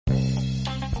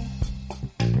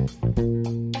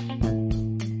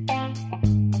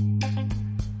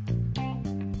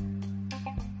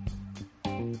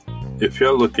If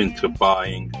you're looking to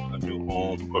buying a new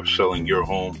home or selling your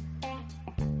home,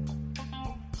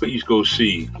 please go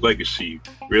see Legacy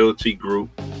Realty Group,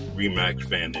 Remax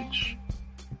Vantage,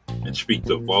 and speak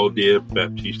to Valdir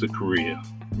Baptista Correa,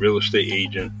 real estate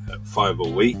agent at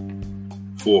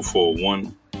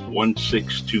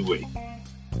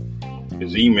 508-441-1628.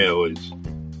 His email is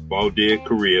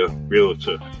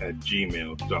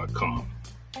valdircorrearealtor@gmail.com.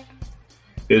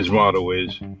 His motto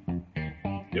is,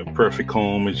 "Your perfect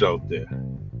home is out there.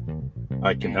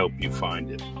 I can help you find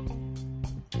it."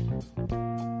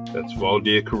 That's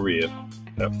Valdir Correa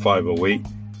at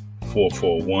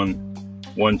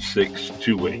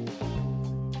 508-441-1628.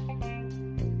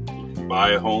 You can buy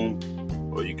a home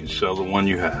or you can sell the one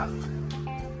you have.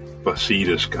 But see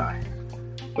this guy.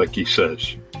 Like he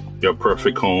says, your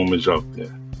perfect home is out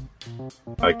there.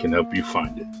 I can help you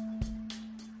find it.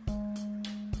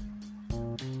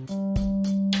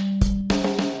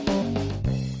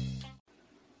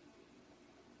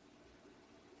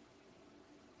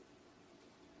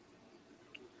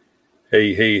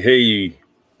 Hey.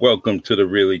 Welcome to the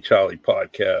Really Charlie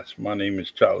podcast. My name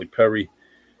is Charlie Perry.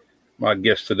 My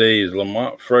guest today is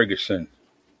Lamont Ferguson,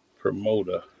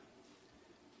 promoter.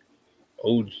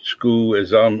 Old school,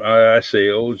 as I say,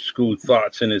 old school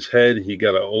thoughts in his head. He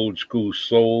got an old school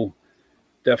soul.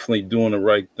 Definitely doing the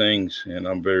right things, and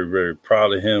I'm very, very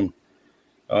proud of him.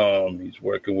 He's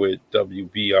working with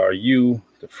WBRU,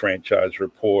 the Franchise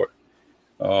Report,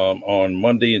 on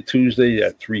Monday and Tuesday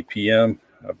at 3 p.m.,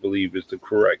 I believe is the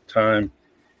correct time,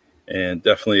 and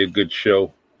definitely a good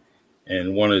show.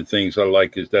 And one of the things I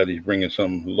like is that he's bringing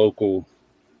some local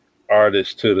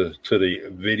artists to the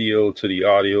video, to the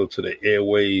audio, to the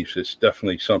airwaves. It's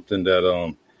definitely something that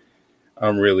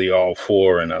I'm really all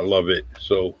for, and I love it.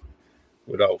 So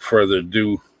without further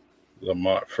ado,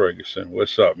 Lamont Ferguson,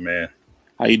 what's up, man?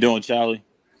 How you doing, Charlie?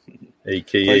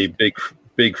 AKA Big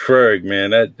Ferg,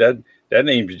 man. That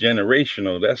name's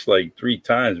generational. That's like 3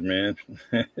 times, man.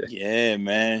 Yeah,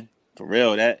 man. For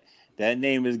real. That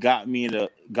name has got me into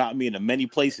many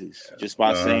places just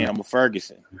by saying I'm a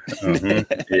Ferguson.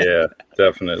 Yeah,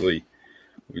 definitely.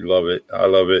 We love it. I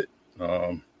love it.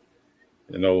 I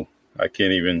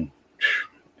can't even.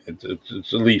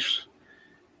 It's at least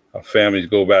our families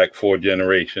go back 4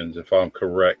 generations, if I'm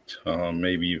correct.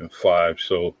 Maybe even 5.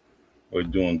 So we're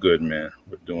doing good, man.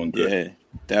 We're doing good. Yeah,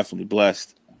 definitely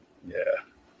blessed. Yeah.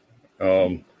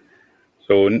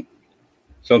 So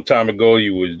some time ago,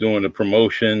 you was doing the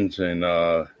promotions and,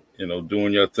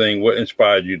 doing your thing. What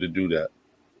inspired you to do that?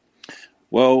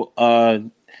 Well,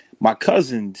 my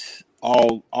cousins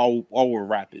all were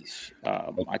rappers.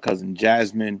 My cousin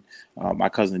Jasmine, my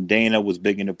cousin Dana was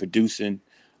big into producing.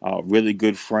 Really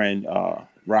good friend,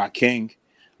 Rock King.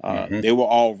 They were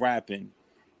all rapping.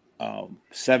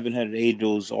 700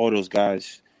 Angels, all those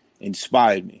guys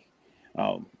inspired me.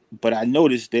 But I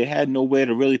noticed they had nowhere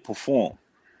to really perform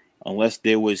unless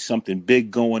there was something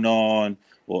big going on,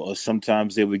 or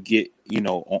sometimes they would get,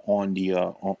 on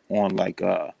the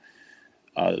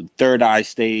Third Eye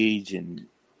stage and,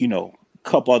 a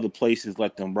couple other places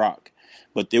let them rock.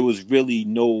 But there was really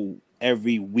no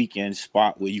every weekend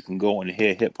spot where you can go and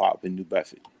hear hip hop in New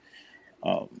Bedford.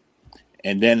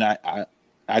 And then I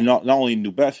not only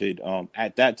New Bedford,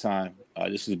 at that time,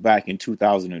 this was back in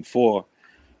 2004,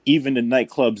 even the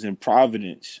nightclubs in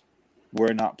Providence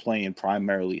were not playing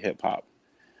primarily hip hop.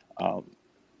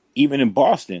 Even in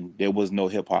Boston, there was no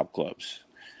hip hop clubs.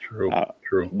 True.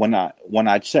 When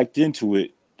I checked into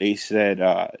it, they said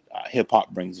hip hop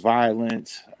brings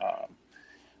violence.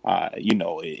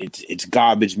 It's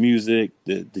garbage music.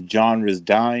 The genre is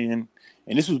dying,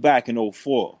 and this was back in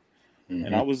 2004.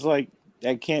 And I was like,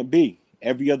 that can't be.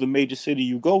 Every other major city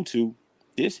you go to,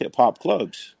 there's hip hop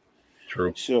clubs.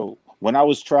 True. So when I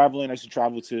was traveling, I used to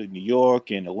travel to New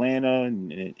York and Atlanta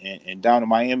and down to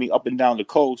Miami, up and down the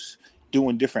coast,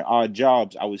 doing different odd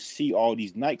jobs. I would see all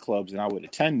these nightclubs and I would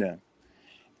attend them.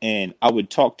 And I would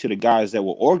talk to the guys that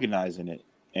were organizing it.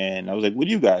 And I was like, what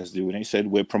do you guys do? And they said,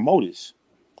 we're promoters.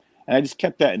 And I just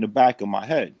kept that in the back of my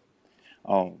head.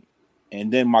 And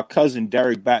then my cousin,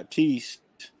 Derek Baptiste,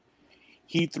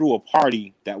 he threw a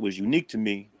party that was unique to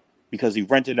me because he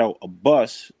rented out a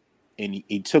bus and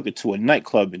he took it to a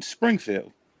nightclub in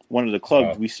Springfield, one of the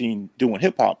clubs we seen doing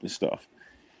hip hop and stuff.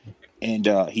 And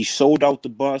he sold out the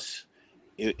bus.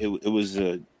 It was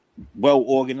well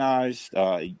organized.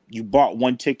 You bought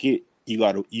one ticket, you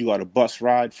got a bus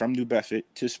ride from New Bedford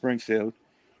to Springfield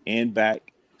and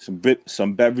back.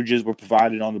 Some beverages were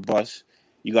provided on the bus.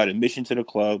 You got admission to the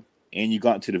club, and you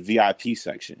got into the VIP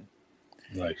section.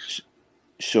 Nice.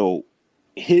 So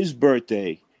his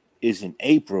birthday is in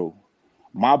April.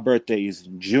 My birthday is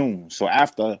in June. So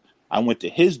after I went to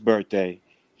his birthday,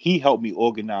 he helped me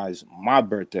organize my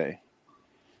birthday.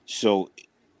 So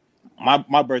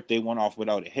my birthday went off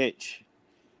without a hitch.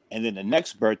 And then the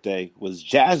next birthday was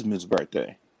Jasmine's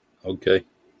birthday. Okay.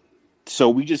 So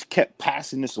we just kept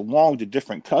passing this along to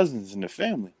different cousins in the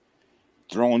family,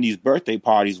 throwing these birthday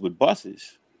parties with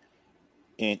buses.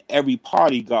 And every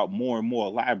party got more and more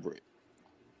elaborate.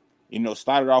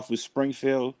 Started off with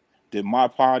Springfield, then my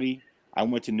party. I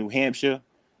went to New Hampshire,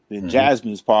 then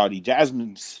Jasmine's party.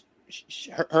 Jasmine's,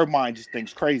 her mind just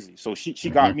thinks crazy. So she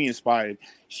got me inspired.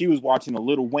 She was watching a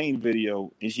Lil Wayne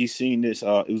video, and she seen this.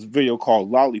 It was a video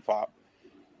called Lollipop,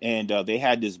 and they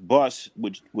had this bus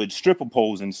with stripper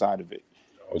poles inside of it.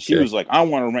 Okay. She was like, I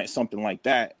want to rent something like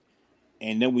that.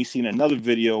 And then we seen another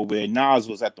video where Nas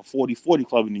was at the 4040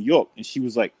 Club in New York, and she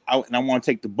was like, I want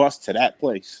to take the bus to that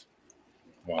place.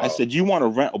 Wow. I said, you want to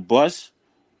rent a bus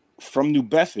from New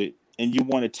Bedford and you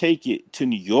want to take it to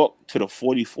New York to the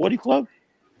 4040 Club?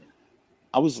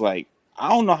 I was like, I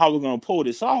don't know how we're going to pull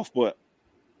this off, but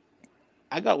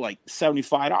I got like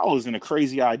 $75 and a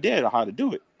crazy idea of how to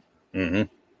do it. Mm-hmm.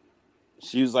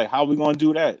 She was like, how are we going to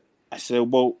do that? I said,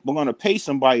 well, we're going to pay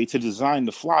somebody to design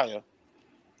the flyer,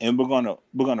 and we're going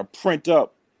to print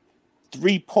up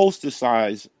three poster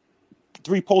size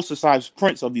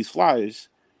prints of these flyers,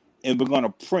 and we're going to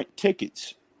print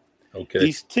tickets. Okay.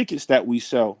 These tickets that we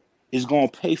sell is going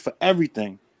to pay for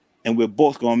everything, and we're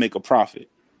both going to make a profit.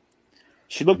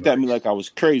 She looked at me like I was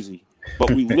crazy,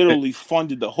 but we literally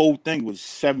funded the whole thing with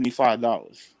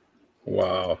 $75.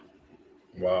 Wow.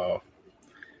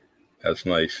 That's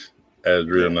nice. That's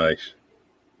real nice.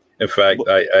 In fact,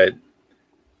 I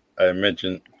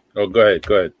mentioned. Oh, go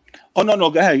ahead. Oh no,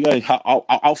 go ahead.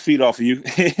 I'll feed off of you.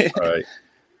 All right.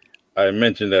 I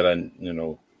mentioned that I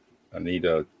need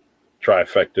a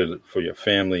trifecta for your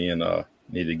family, and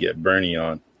need to get Bernie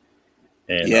on.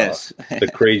 And yes, the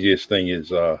craziest thing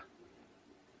is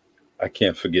I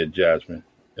can't forget Jasmine.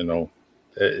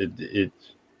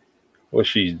 It's what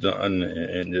she's done,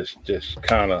 and just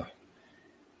kind of,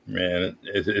 man,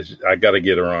 I got to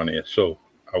get her on here. So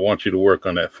I want you to work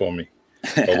on that for me.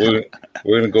 But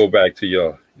we're gonna go back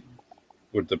to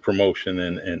with the promotion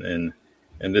and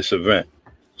this event.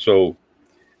 So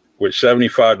with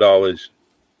 $75,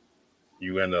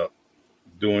 you end up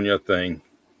doing your thing,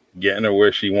 getting her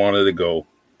where she wanted to go.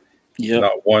 Yep.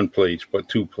 Not one place, but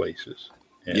two places.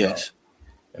 And, yes.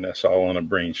 And that's all on a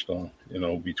brainstorm,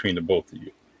 between the both of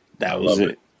you. That was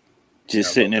it.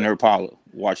 Just sitting in her parlor,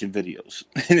 watching videos,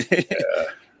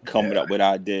 coming up with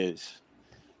ideas.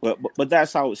 But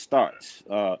that's how it starts.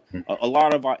 A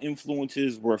lot of our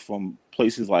influences were from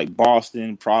places like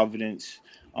Boston, Providence.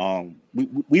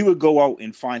 We would go out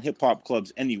and find hip hop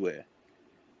clubs anywhere,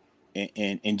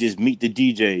 and just meet the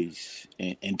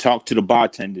DJs and talk to the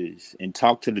bartenders and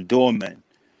talk to the doormen.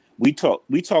 We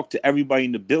talked to everybody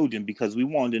in the building because we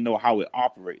wanted to know how it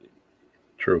operated.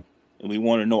 True. And we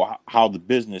wanted to know how the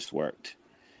business worked.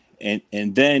 And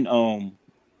then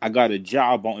I got a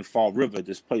job out in Fall River,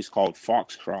 this place called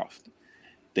Foxcroft.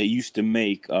 They used to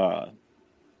make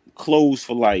clothes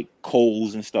for like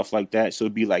Kohl's and stuff like that. So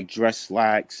it'd be like dress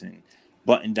slacks and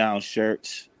button-down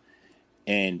shirts.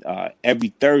 And every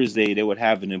Thursday they would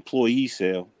have an employee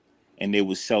sale, and they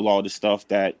would sell all the stuff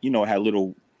that had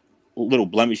little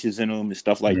blemishes in them and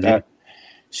stuff like that.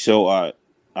 So I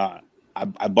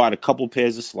bought a couple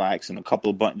pairs of slacks and a couple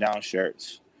of button-down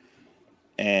shirts.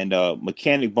 And a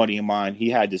mechanic buddy of mine,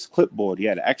 he had this clipboard. He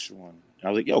had an extra one. And I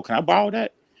was like, yo, can I borrow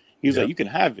that? He was like, you can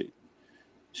have it.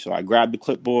 So I grabbed the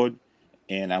clipboard,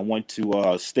 and I went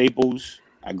to Staples.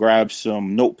 I grabbed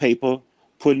some note paper,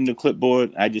 put in the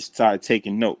clipboard. I just started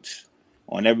taking notes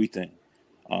on everything.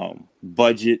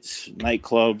 Budgets,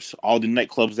 nightclubs, all the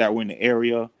nightclubs that were in the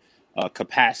area,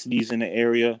 capacities in the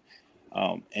area.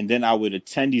 And then I would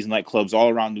attend these nightclubs all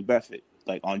around New Bedford,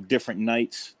 like on different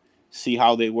nights, see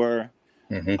how they were.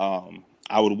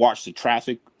 I would watch the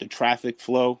traffic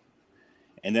flow.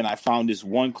 And then I found this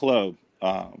one club,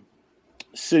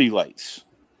 City Lights,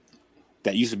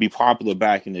 that used to be popular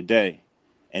back in the day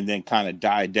and then kind of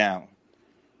died down.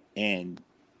 And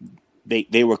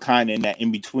they were kind of in that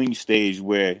in-between stage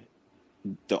where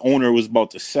the owner was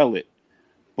about to sell it.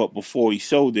 But before he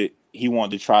sold it, he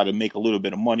wanted to try to make a little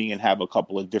bit of money and have a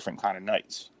couple of different kind of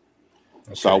nights.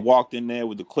 Okay. So I walked in there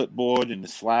with the clipboard and the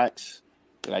slacks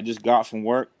that I just got from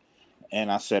work.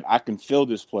 And I said, I can fill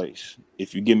this place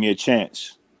if you give me a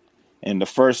chance. And the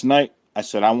first night, I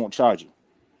said, I won't charge you.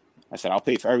 I said, I'll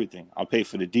pay for everything. I'll pay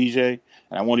for the DJ,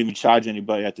 and I won't even charge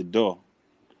anybody at the door.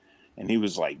 And he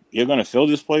was like, "You're gonna fill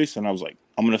this place?" And I was like,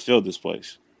 "I'm gonna fill this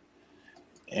place."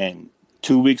 And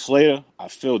 2 weeks later, I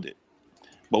filled it.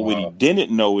 But what he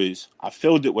didn't know is I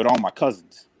filled it with all my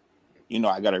cousins. You know,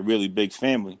 I got a really big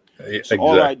family. So Exactly.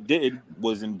 all I did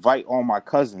was invite all my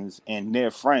cousins and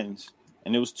their friends,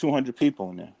 and there was 200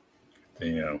 people in there.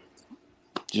 Damn.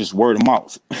 Just word of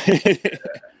mouth.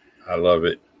 I love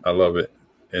it. I love it.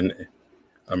 And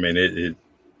I mean, it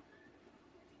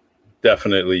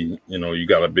definitely, you know, you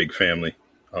got a big family.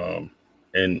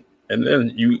 And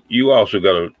then you also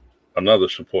got another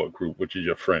support group, which is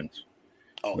your friends.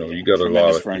 Oh, you know, yeah. you got Tremendous a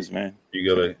lot of friends, man. You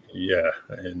got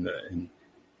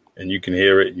and you can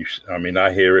hear it. I mean,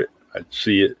 I hear it, I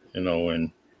see it, you know,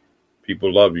 and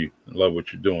people love you, love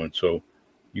what you're doing. So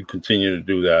you continue to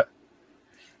do that.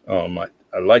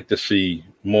 I like to see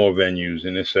more venues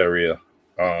in this area,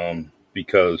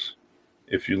 because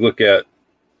if you look at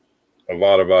a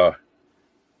lot of our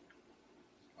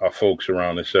folks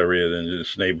around this area in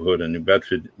this neighborhood in New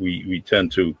Bedford, we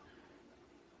tend to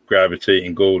gravitate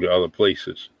and go to other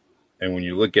places. And when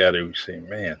you look at it, we say,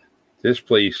 man, this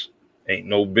place ain't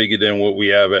no bigger than what we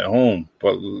have at home,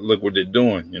 but look what they're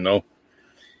doing, you know?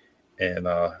 And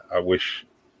I wish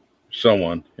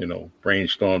someone, you know,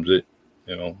 brainstorms it,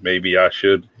 you know, maybe I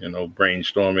should, you know,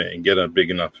 brainstorm it and get a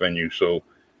big enough venue so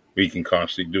we can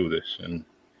constantly do this. And,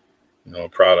 you know,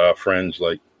 proud of our friends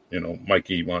like, you know,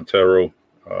 Mikey Montero,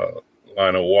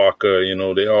 Lionel Walker, you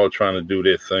know, they all trying to do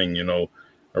their thing, you know,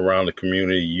 around the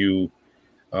community.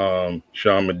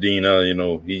 Sean Medina, you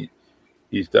know,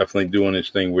 he's definitely doing his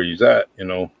thing where he's at, you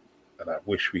know. And I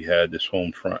wish we had this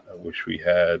home front. I wish we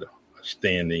had a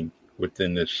standing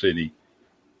within this city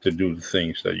to do the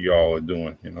things that y'all are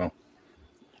doing, you know.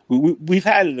 We've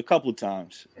had it a couple of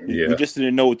times. Yeah. We just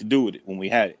didn't know what to do with it when we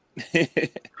had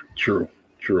it. True,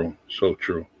 so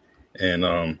true. And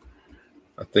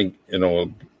I think, you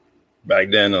know, back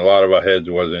then a lot of our heads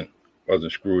wasn't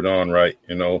screwed on right,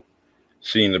 you know,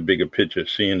 seeing the bigger picture,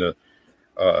 seeing the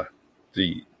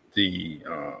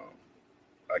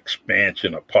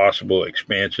expansion, a possible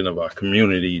expansion of our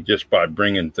community just by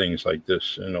bringing things like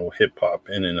this, you know, hip hop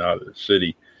in and out of the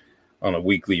city on a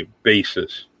weekly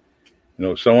basis. You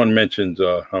know, someone mentioned,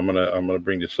 I'm gonna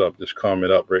bring this up, this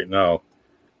comment up right now.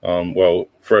 Well,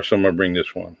 first I'm gonna bring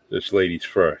this lady's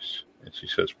first, and she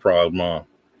says, "Proud mom."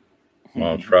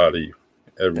 Mom's proud of you.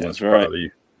 Everyone's proud of you.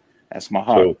 That's my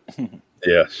heart. So,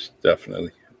 yes,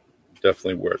 definitely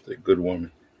worth it. Good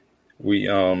woman. We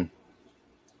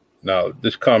now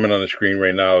this comment on the screen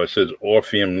right now, it says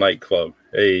Orpheum Nightclub.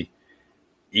 Hey,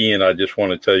 Ian, I just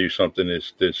want to tell you something.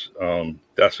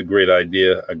 That's a great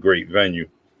idea, a great venue.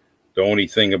 The only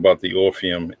thing about the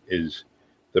Orpheum is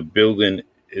the building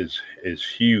is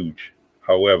huge.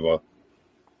 However,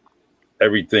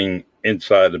 everything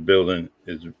inside the building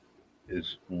is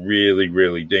really,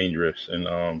 really dangerous.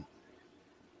 And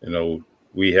you know,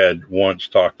 we had once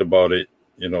talked about it,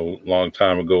 you know, a long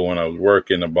time ago when I was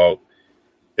working, about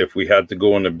if we had to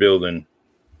go in the building,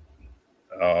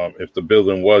 if the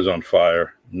building was on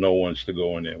fire, no one's to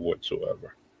go in there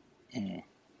whatsoever.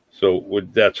 So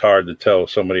that's hard to tell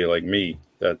somebody like me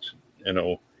that's, you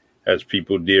know, has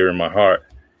people dear in my heart,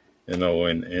 you know,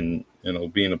 and you know,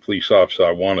 being a police officer,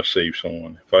 I want to save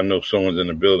someone. If I know someone's in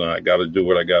the building, I got to do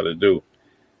what I got to do.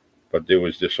 But there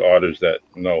was just orders that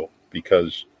no,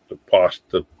 because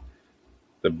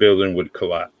the building would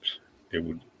collapse. It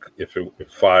would, if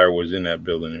fire was in that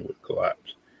building, it would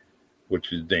collapse,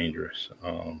 which is dangerous.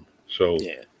 So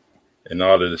yeah. In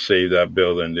order to save that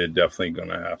building, they're definitely going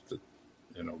to have to,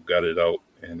 you know, gut it out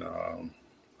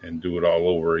and do it all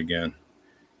over again.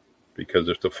 Because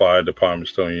if the fire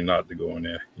department's telling you not to go in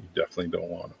there, you definitely don't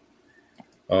want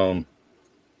to.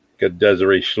 Got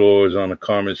Desiree Shores on the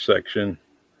comment section.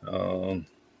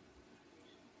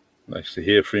 Nice to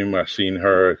hear from you. I seen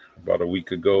her about a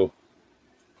week ago.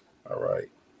 All right.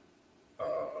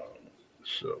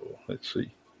 So let's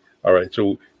see. All right.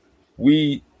 So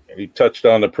we touched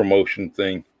on the promotion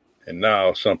thing, and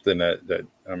now something that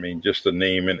I mean, just the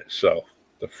name in itself,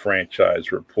 the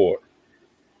franchise report.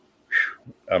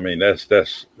 I mean,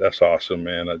 that's awesome,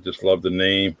 man. I just love the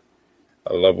name.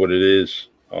 I love what it is.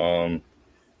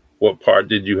 What part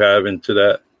did you have into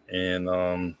that? And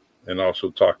also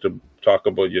talk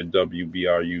about your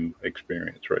WBRU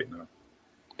experience right now.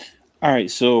 All right,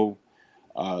 so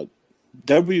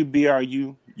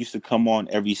WBRU used to come on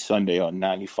every Sunday on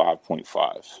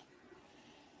 95.5,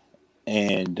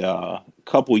 and a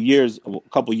couple years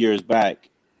back,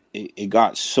 it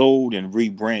got sold and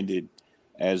rebranded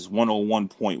as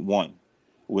 101.1.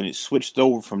 When it switched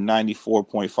over from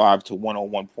 94.5 to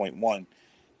 101.1,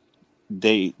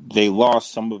 they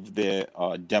lost some of their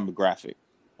demographic.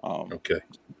 Okay.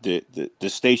 The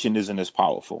station isn't as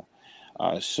powerful.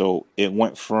 So it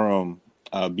went from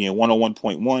being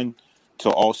 101.1 to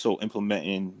also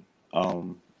implementing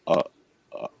an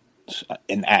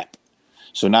app.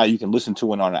 So now you can listen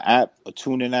to it on an app, a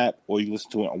TuneIn app, or you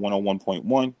listen to it on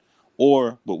 101.1.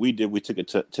 Or what we did, we took it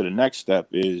to the next step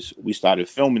is we started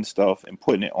filming stuff and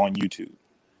putting it on YouTube.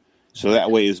 So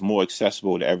that way it's more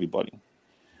accessible to everybody.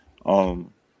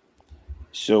 So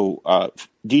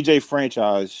DJ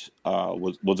Franchise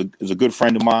is a good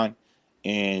friend of mine,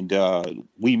 and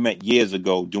we met years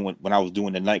ago when I was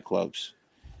doing the nightclubs.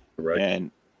 Right.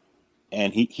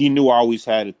 And he knew I always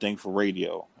had a thing for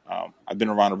radio. I've been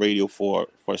around the radio for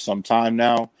some time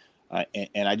now,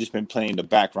 and I just been playing the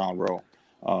background role.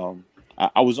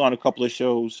 I was on a couple of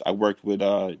shows. I worked with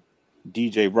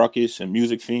DJ Ruckus and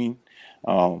Music Fiend.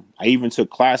 I even took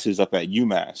classes up at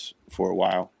UMass for a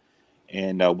while,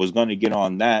 and was going to get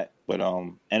on that, but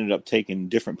ended up taking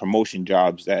different promotion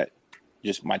jobs that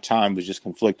just my time was just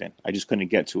conflicting. I just couldn't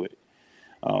get to it.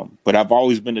 But I've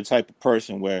always been the type of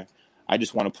person where I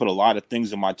just want to put a lot of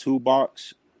things in my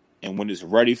toolbox, and when it's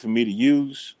ready for me to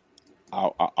use,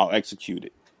 I'll execute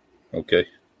it. Okay.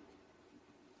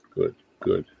 Good.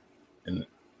 And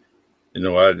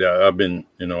I've been,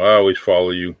 I always follow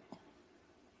you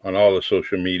on all the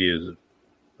social medias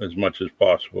as much as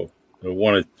possible.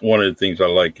 One of the things I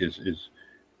like is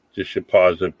just your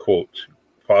positive quotes,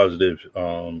 positive,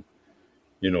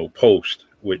 post,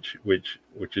 which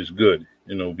is good,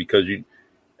 because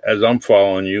as I'm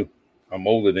following you, I'm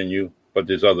older than you, but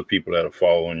there's other people that are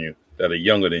following you that are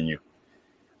younger than you,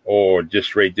 or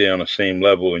just right there on the same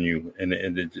level in you. And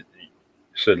it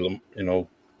said,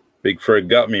 Big Fred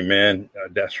got me, man.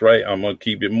 That's right. I'm going to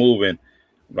keep it moving.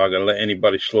 I'm not going to let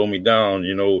anybody slow me down,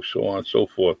 so on and so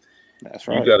forth. That's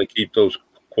right. You got to keep those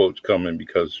quotes coming,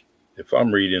 because if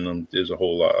I'm reading them, there's a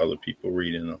whole lot of other people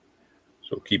reading them.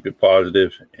 So keep it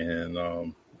positive, and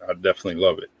I definitely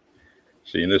love it.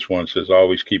 See, and this one says,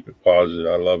 always keep it positive.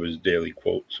 I love his daily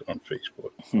quotes on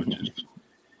Facebook. Which is,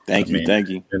 Thank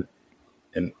you.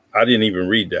 And I didn't even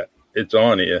read that. It's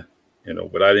on here,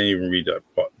 but I didn't even read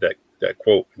that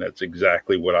quote. And that's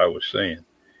exactly what I was saying.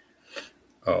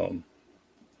 Got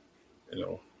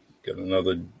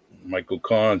another Michael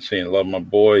Kahn saying, love my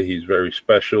boy. He's very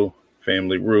special.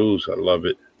 Family rules. I love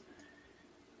it.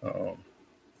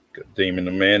 Got Damon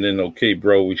Amandon. Okay,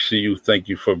 bro, we see you. Thank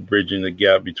you for bridging the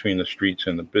gap between the streets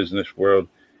and the business world.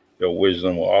 Your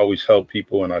wisdom will always help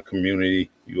people in our community.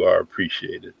 You are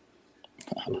appreciated.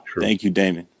 So true. Thank you,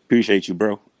 Damon. Appreciate you,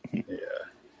 bro. Yeah.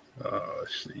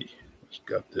 Let's see. Let's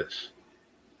got this.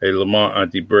 Hey, Lamont,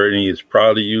 Auntie Bernie is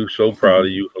proud of you. So proud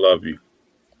of you. Love you.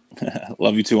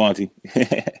 Love you too, Auntie.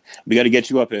 We got to get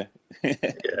you up here.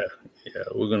 Yeah,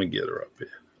 we're gonna get her up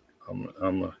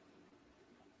here.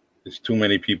 There's too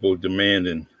many people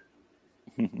demanding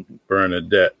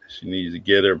Bernadette. She needs to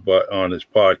get her butt on this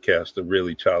podcast, the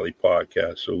Really Charlie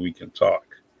podcast, so we can talk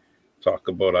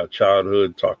about our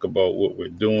childhood, talk about what we're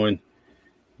doing.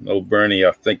 Bernie,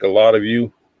 I think a lot of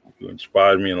you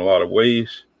inspired me in a lot of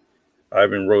ways. I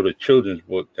even wrote a children's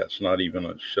book that's not even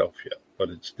on the shelf yet, but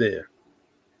it's there.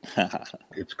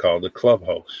 It's called The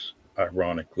Clubhouse.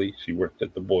 Ironically, she worked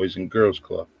at the Boys and Girls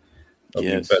Club of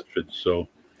New Bedford. So,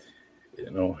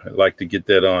 I'd like to get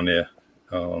that on there,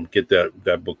 get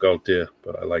that book out there,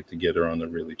 but I like to get her on the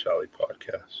Really Charlie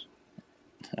podcast.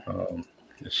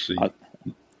 Let's see.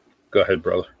 Go ahead,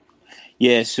 brother.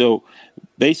 Yeah, so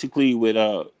basically with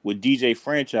DJ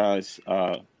Franchise,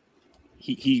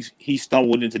 he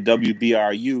stumbled into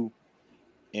WBRU,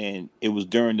 and it was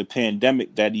during the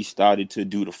pandemic that he started to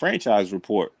do the franchise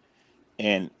report.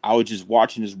 And I was just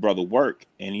watching his brother work,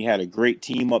 and he had a great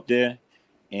team up there.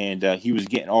 And he was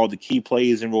getting all the key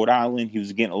players in Rhode Island. He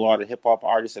was getting a lot of hip hop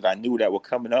artists that I knew that were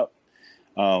coming up.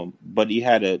 But he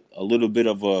had a little bit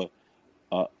of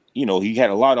he had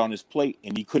a lot on his plate,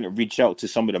 and he couldn't reach out to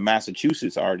some of the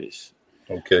Massachusetts artists.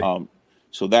 Okay.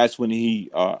 So that's when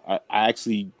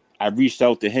I reached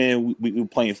out to him. We were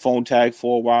playing phone tag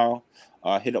for a while.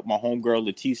 Hit up my homegirl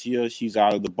Leticia. She's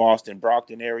out of the Boston,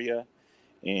 Brockton area.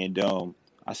 And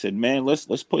I said, man, let's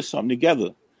put something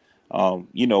together.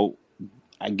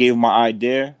 I gave him my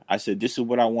idea. I said, this is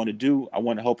what I want to do. I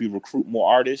want to help you recruit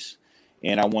more artists,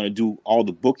 and I want to do all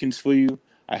the bookings for you.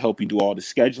 I help you do all the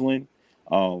scheduling.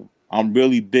 I'm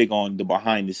really big on the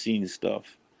behind the scenes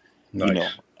stuff.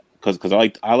 Nice. Because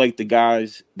I like the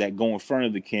guys that go in front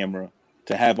of the camera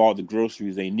to have all the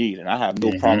groceries they need, and I have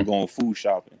no problem going food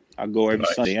shopping. I go every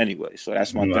Sunday anyway, so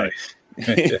that's my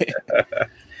thing.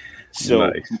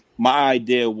 So my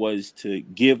idea was to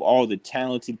give all the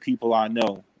talented people I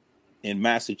know in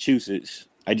Massachusetts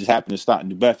I just happen to start in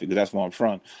New Bedford because that's where I'm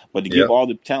from. But to give Yep. all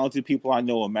the talented people I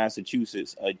know in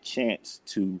Massachusetts a chance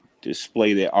to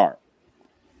display their art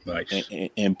Nice.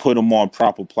 and put them on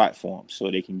proper platforms so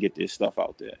they can get their stuff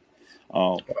out there.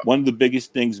 One of the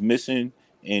biggest things missing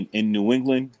in New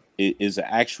England is an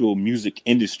actual music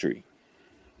industry.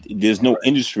 There's no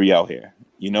industry out here.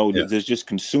 Yeah. There's just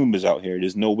consumers out here.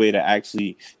 There's no way to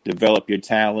actually develop your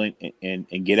talent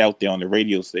and get out there on the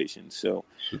radio station. So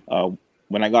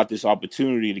when I got this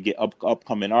opportunity to get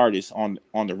upcoming artists on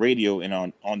the radio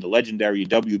and on the legendary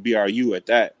WBRU at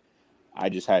that, I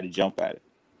just had to jump at it.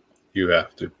 You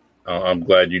have to. I'm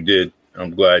glad you did.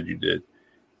 I'm glad you did.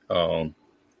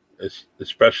 It's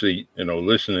especially,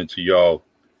 listening to y'all,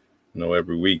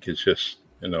 every week. It's just,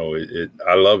 I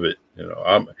love it.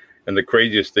 And the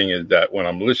craziest thing is that when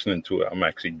I'm listening to it, I'm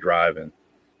actually driving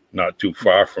not too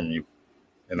far from you,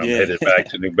 and I'm headed back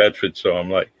to New Bedford. So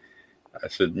I'm like, I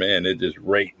said, man, it is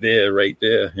right there,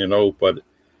 but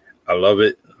I love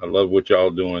it. I love what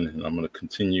y'all doing, and I'm going to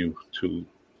continue to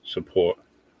support,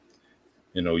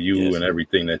 you and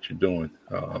everything that you're doing.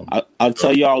 I'll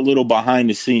tell y'all a little behind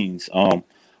the scenes.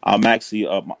 I'm actually,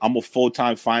 I'm a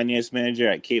full-time finance manager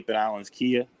at Cape and Islands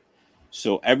Kia.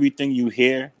 So everything you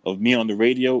hear of me on the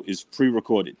radio is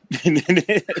pre-recorded.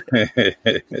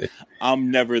 I'm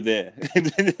never there.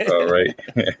 All right.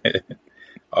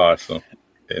 Awesome.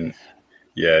 And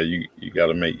yeah, you got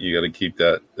to keep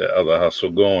that other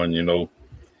hustle going,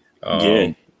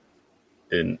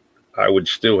 And I would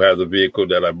still have the vehicle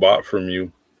that I bought from you.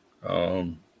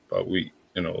 But we,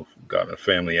 got in a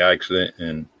family accident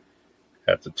and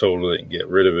had to total it and get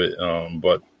rid of it.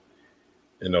 But,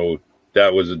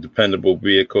 that was a dependable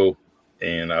vehicle,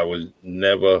 and I was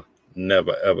never,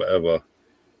 ever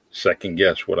second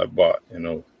guess what I bought.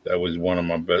 That was one of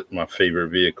my favorite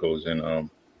vehicles, and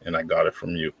I got it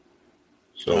from you.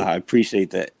 So I appreciate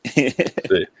that.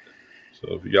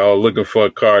 So if y'all looking for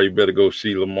a car, you better go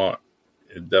see Lamont.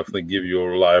 It'll definitely give you a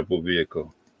reliable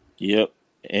vehicle. Yep,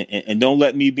 and don't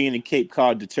let me be in the Cape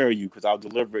Cod deter you, because I'll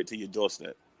deliver it to your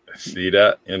doorstep. See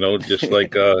that?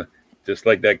 Just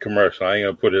like that commercial. I ain't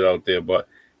gonna put it out there, but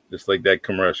just like that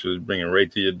commercial is bringing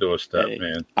right to your doorstep,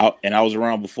 man. I was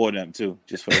around before them too,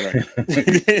 just for the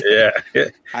record. Yeah,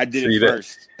 I did it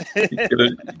first. You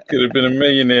could have been a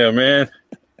millionaire, man.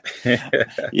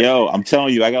 Yo, I'm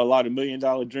telling you, I got a lot of $1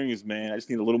 million dreams, man. I just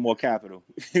need a little more capital.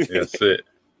 That's it.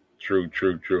 True.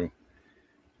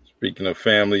 Speaking of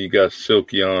family, you got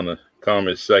Silky on the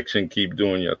comment section. Keep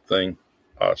doing your thing.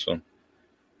 Awesome.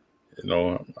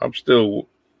 I'm still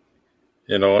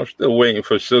waiting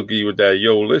for Silky with that.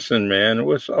 Yo, listen, man,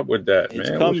 what's up with that,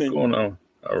 man? What's going on?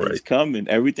 All right. It's coming.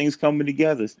 Everything's coming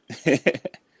together.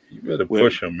 You better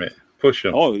push him, man. Push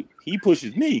him. Oh, he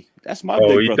pushes me. That's my big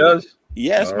brother. Oh, he does?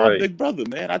 Yes, my big brother,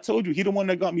 man. I told you, he the one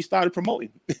that got me started promoting.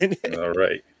 All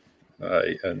right.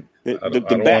 And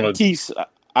the Baptiste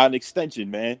on extension,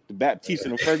 man. The Baptiste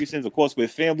and the Fergusons, of course, we're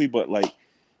family, but like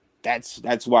that's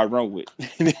who I run with.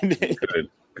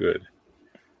 Good.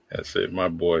 That's it, my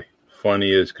boy.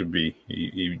 Funny as could be.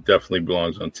 He definitely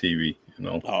belongs on TV,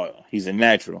 Oh, he's a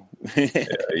natural. Yeah,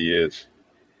 he is.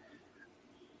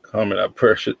 Comment, I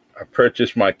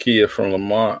purchased my Kia from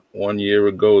Lamont 1 year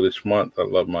ago this month. I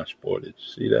love my Sportage.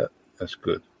 See that? That's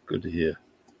good. Good to hear.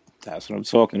 That's what I'm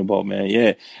talking about, man.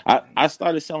 Yeah. I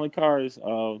started selling cars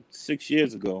 6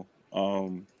 years ago.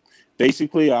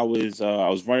 Basically I was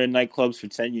running nightclubs for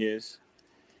 10 years,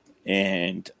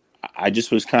 and I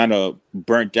just was kind of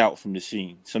burnt out from the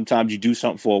scene. Sometimes you do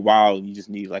something for a while and you just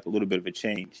need like a little bit of a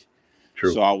change.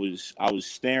 True. So I was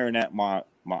staring at my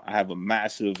I have a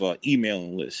massive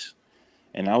emailing list,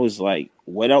 and I was like,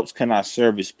 what else can I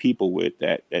service people with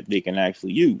that they can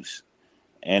actually use?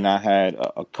 And I had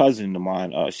a cousin of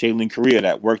mine, Shailene Correa,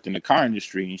 that worked in the car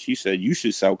industry, and she said, you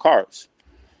should sell cars.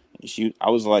 And I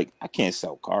was like, I can't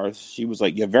sell cars. She was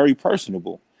like, you're very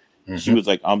personable. Mm-hmm. She was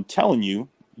like, I'm telling you,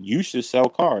 you should sell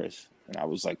cars. And I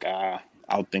was like,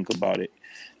 I'll think about it.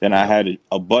 Then I had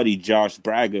a buddy, Josh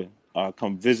Braga,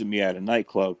 come visit me at a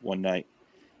nightclub one night.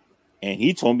 And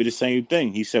he told me the same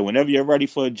thing. He said, whenever you're ready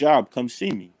for a job, come see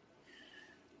me.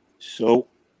 So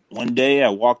one day I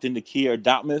walked into Kia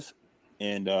Dartmouth,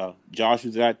 and Josh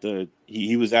was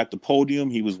he was at the podium.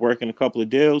 He was working a couple of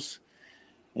deals.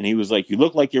 And he was like, you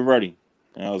look like you're ready.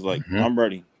 And I was like, I'm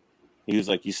ready. He was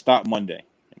like, you start Monday.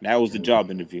 And that was the job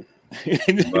interview.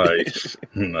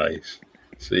 Nice.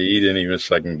 See, he didn't even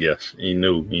second guess. He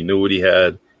knew what he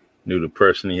had, knew the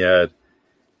person he had.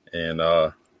 And,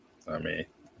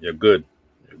 you're good.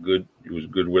 You was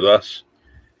good with us.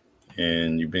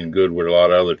 And you've been good with a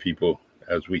lot of other people,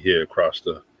 as we hear across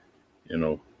the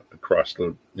across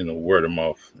the word of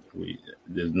mouth.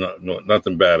 There's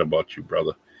nothing bad about you,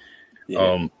 brother.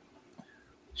 Yeah.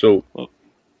 So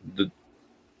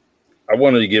I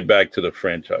wanted to get back to the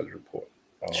franchise report.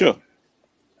 Sure.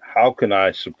 How can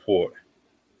I support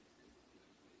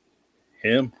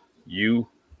him, you,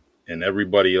 and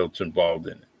everybody else involved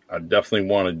in it? I definitely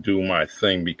want to do my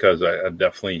thing because I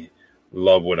definitely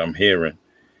love what I'm hearing.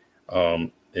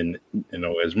 And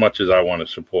as much as I want to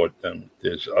support them,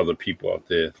 there's other people out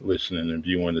there listening and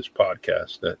viewing this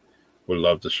podcast that would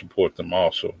love to support them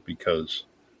also, because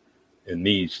it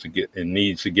needs to get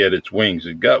its wings.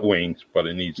 It got wings, but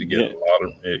it needs to get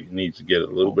it needs to get a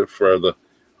little bit further,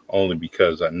 only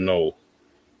because I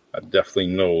definitely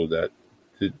know that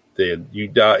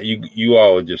you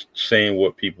all are just saying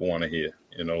what people want to hear,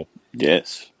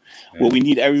 Yes. And what we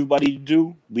need everybody to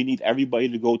do, we need everybody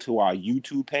to go to our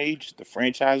YouTube page, The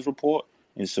Franchise Report,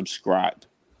 and subscribe.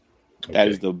 Okay. That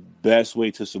is the best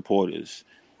way to support us.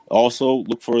 Also,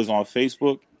 look for us on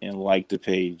Facebook and like the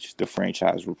page, The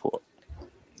Franchise Report.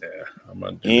 Yeah, I'm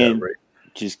going to do that right.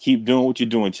 Just keep doing what you're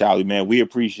doing, Charlie, man. We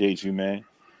appreciate you, man.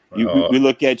 We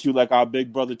look at you like our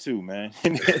big brother too, man.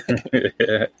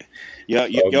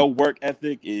 Your work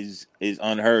ethic is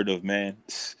unheard of, man.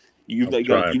 You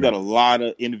got a lot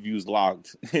of interviews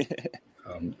logged.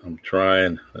 I'm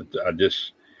trying.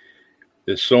 There's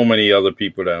so many other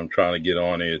people that I'm trying to get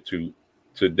on here to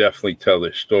definitely tell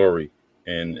their story,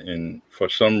 and for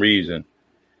some reason,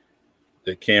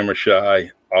 they're camera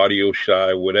shy, audio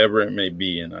shy, whatever it may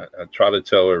be. And I try to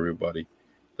tell everybody,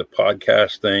 the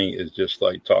podcast thing is just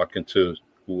like talking to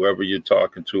whoever you're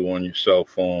talking to on your cell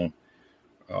phone.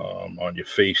 On your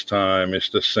FaceTime, it's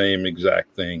the same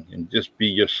exact thing, and just be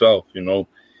yourself, and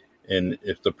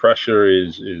if the pressure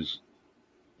is,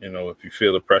 if you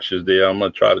feel the pressure is there, I'm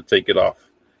going to try to take it off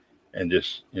and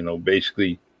just,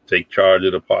 basically take charge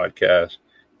of the podcast,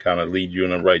 kind of lead you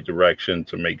in the right direction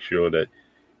to make sure that,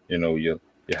 you're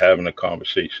having a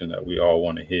conversation that we all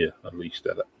want to hear. At least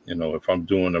that, if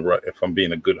I'm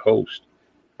being a good host,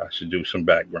 I should do some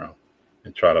background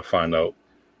and try to find out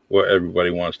what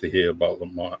everybody wants to hear about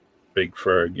Lamont, Big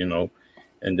Ferg,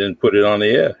 and then put it on the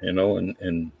air, and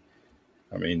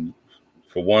I mean,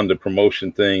 for one, the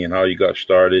promotion thing and how you got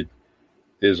started,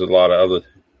 there's a lot of other,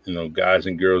 guys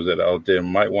and girls that out there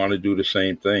might want to do the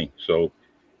same thing. So,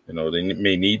 they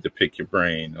may need to pick your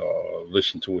brain or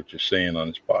listen to what you're saying on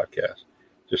this podcast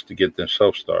just to get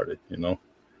themselves started,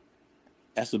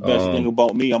 That's the best thing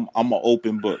about me. I'm an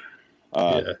open book.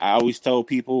 I always tell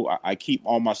people I keep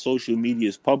all my social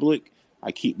medias public.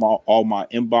 I keep all my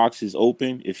inboxes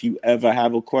open. If you ever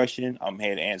have a question, I'm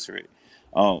here to answer it.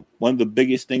 One of the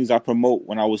biggest things I promote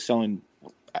when I was selling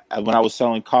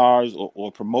cars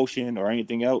or promotion or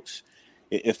anything else,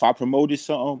 if I promoted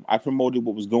something, I promoted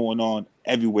what was going on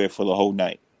everywhere for the whole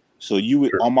night. So you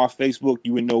would on my Facebook,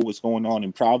 you would know what's going on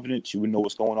in Providence, you would know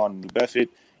what's going on in New Bedford,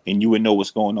 and you would know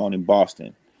what's going on in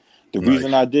Boston. The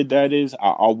reason I did that is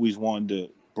I always wanted to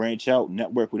branch out,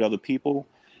 network with other people,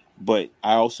 but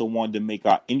I also wanted to make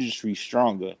our industry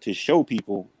stronger to show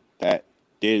people that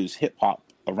there's hip hop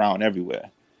around everywhere,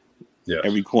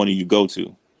 every corner you go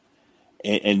to.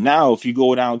 And now if you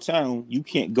go downtown, you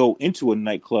can't go into a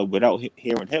nightclub without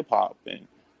hearing hip hop. And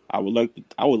I would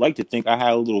like to think I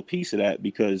had a little piece of that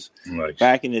because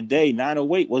back in the day,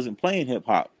 908 wasn't playing hip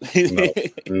hop.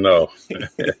 No.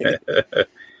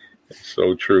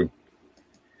 So true.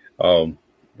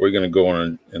 We're going to go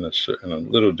in a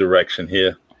little direction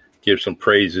here, give some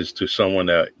praises to someone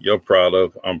that you're proud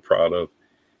of, I'm proud of.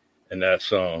 And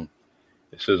that's, it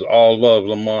says, all love,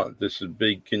 Lamont. This is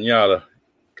Big Kenyatta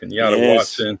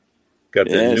Watson. Got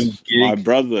the new gig. My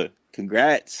brother.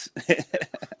 Congrats.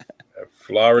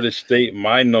 Florida State,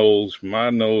 my nose. I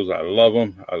love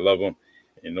him.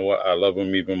 You know what? I love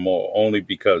him even more only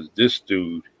because this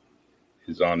dude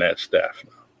is on that staff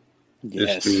now.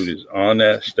 This dude is on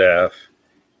that staff,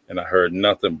 and I heard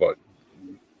nothing but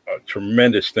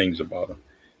tremendous things about him.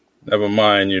 Never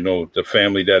mind, the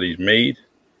family that he's made,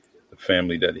 the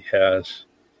family that he has,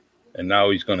 and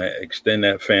now he's going to extend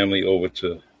that family over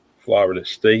to Florida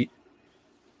State,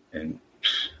 and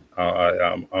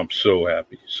I'm so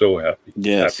happy, so happy.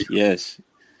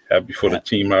 Happy for the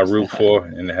team I root for,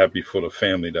 and happy for the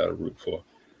family that I root for.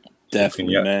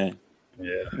 Definitely, man.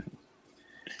 Yeah.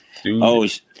 Dude. Oh,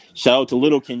 shout out to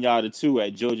little Kenyatta too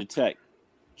at Georgia Tech.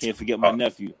 Can't forget my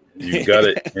nephew. You got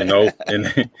it,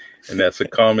 and that's a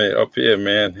comment up here,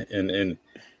 man. And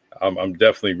I'm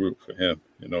definitely rooting for him.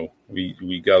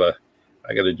 We gotta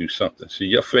I got to do something. See,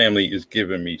 your family is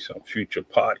giving me some future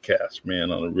podcasts,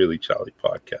 man, on a Really Charlie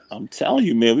podcast. I'm telling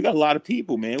you, man, we got a lot of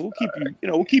people, man. We'll keep you,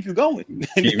 we'll keep you going.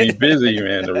 Keep me busy,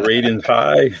 man. The ratings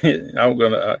high.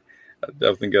 I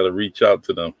definitely got to reach out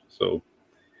to them. So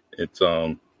it's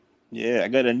Yeah, I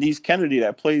got a niece Kennedy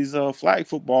that plays flag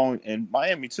football in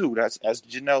Miami too. That's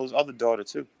Janelle's other daughter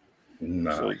too.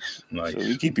 Nice. So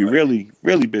we keep you really,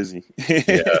 really busy.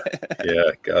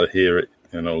 yeah, gotta hear it.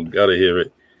 Gotta hear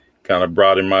it. Kind of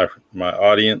broaden my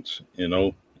audience,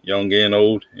 young and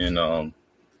old, and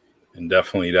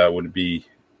definitely that would be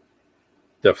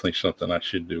definitely something I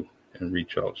should do and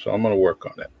reach out. So I'm gonna work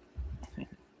on that.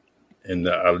 And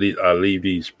I leave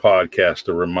these podcasts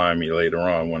to remind me later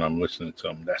on when I'm listening to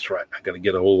them. That's right. I got to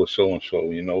get a hold of so and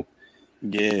so.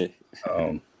 Yeah.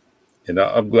 And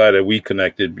I'm glad that we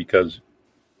connected because,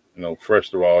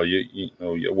 first of all,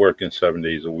 you're working 7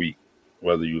 days a week,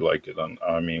 whether you like it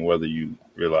whether you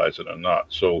realize it or not.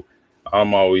 So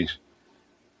I'm always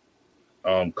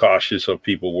cautious of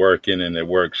people working and their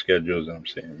work schedules. And I'm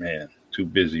saying, man, too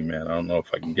busy, man. I don't know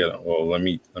if I can get it. Well, let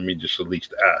me just at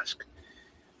least ask.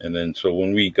 And then so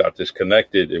when we got this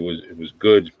connected, it was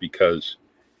good because,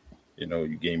 you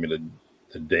gave me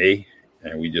the day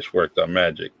and we just worked on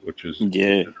magic, which was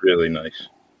really nice.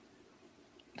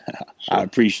 So, I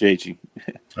appreciate you.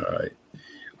 All right.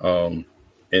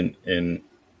 And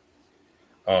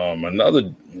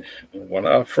another one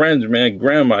of our friends, man,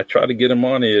 Graham, I tried to get him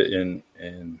on here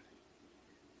and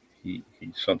he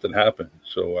something happened.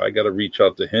 So I got to reach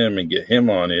out to him and get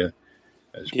him on here,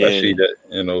 especially that,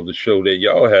 the show that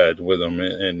y'all had with him.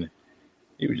 And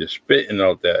he was just spitting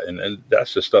out that. And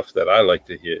that's the stuff that I like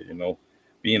to hear,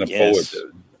 being a poet,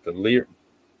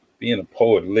 being a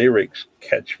poet, lyrics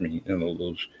catch me,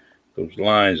 those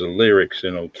lines of lyrics,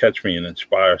 catch me and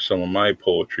inspire some of my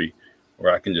poetry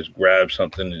where I can just grab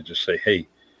something and just say, hey,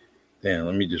 damn,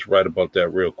 let me just write about that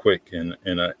real quick. And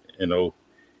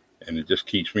it just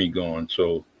keeps me going.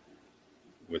 So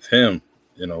with him,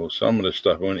 some of the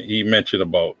stuff when he mentioned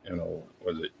about,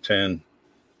 was it 10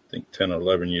 or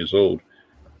 11 years old,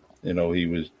 he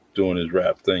was doing his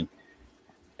rap thing.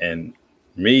 And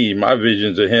my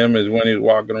visions of him is when he's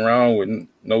walking around with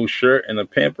no shirt and a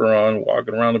pamper on,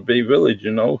 walking around the Bay Village,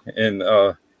 and you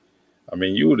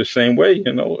were the same way,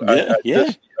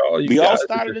 We all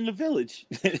started in the village.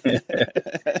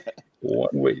 One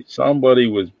way, somebody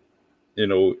was,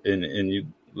 and you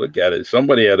look at it,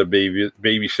 somebody had a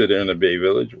babysitter in the Bay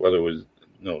Village, whether it was,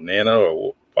 Nana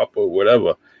or Papa or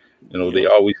whatever, they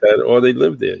always had, or they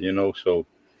lived there, so,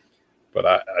 but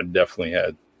I definitely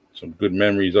had some good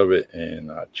memories of it,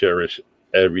 and I cherish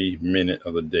every minute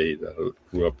of the day that I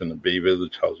grew up in the Bay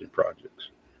Village housing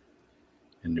projects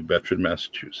in New Bedford,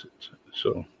 Massachusetts.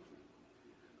 So,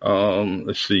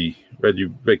 let's see. Reggie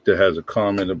Victor has a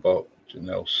comment about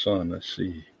Janelle's son. Let's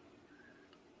see.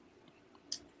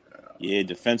 Yeah,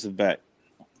 defensive back.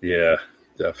 Yeah,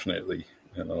 definitely.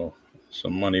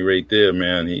 Some money right there,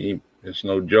 man. It's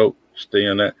no joke. Stay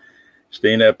in that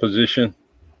position.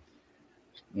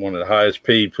 One of the highest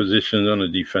paid positions on the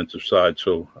defensive side.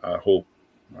 So I hope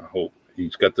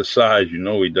he's got the size.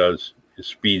 He does. His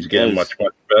speed's getting much,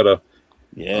 much better.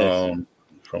 Yes.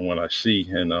 From what I see,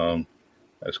 and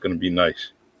that's going to be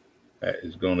nice. That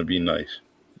is going to be nice.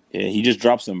 Yeah, he just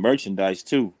dropped some merchandise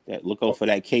too. Look out for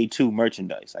that K2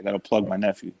 merchandise. I got to plug my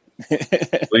nephew.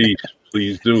 Please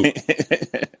do.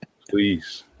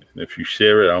 Please. And if you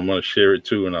share it, I'm going to share it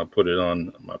too, and I'll put it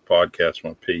on my podcast,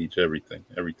 my page, everything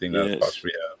that I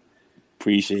possibly have.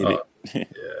 Appreciate it. Yeah.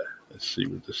 Let's see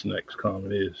what this next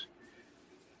comment is.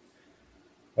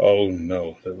 Oh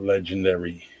no, the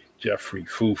legendary Jeffrey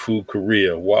Fufu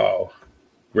Korea. Wow.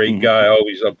 Great guy,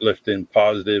 always uplifting,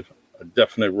 positive, a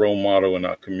definite role model in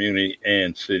our community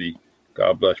and city.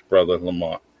 God bless brother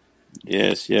Lamont.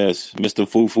 Yes. Mr.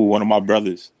 Fufu, one of my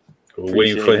brothers. We're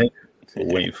waiting for him.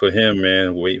 We're waiting for him,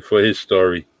 man. Wait for his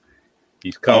story.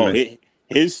 He's coming.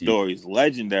 His story is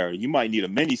legendary. You might need a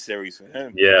mini series for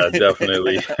him. Yeah,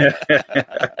 definitely.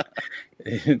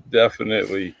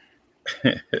 Definitely.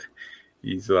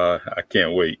 He's I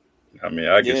can't wait.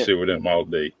 I can sit with him all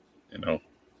day,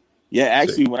 Yeah,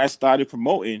 actually, when I started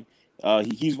promoting,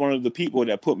 he's one of the people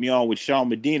that put me on with Sean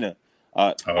Medina.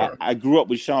 I grew up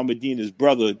with Sean Medina's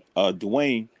brother,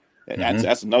 Dwayne.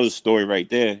 That's another story right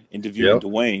there. Interviewing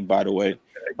Dwayne, by the way.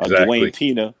 Exactly. Dwayne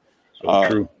Pina. So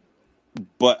true.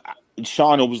 But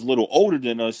Sean was a little older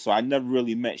than us, so I never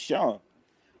really met Sean.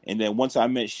 And then once I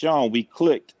met Sean, we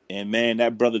clicked. And, man,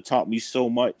 that brother taught me so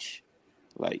much.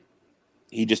 Like,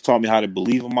 he just taught me how to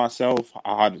believe in myself,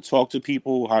 how to talk to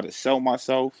people, how to sell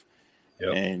myself.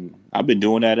 Yep. And I've been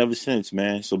doing that ever since,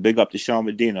 man. So big up to Sean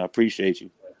Medina. I appreciate you.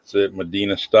 That's it.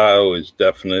 Medina style is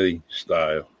definitely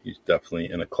style. He's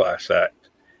definitely in a class act.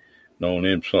 Known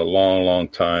him for a long, long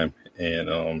time,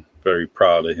 and very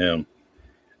proud of him.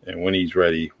 And when he's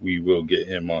ready, we will get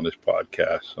him on this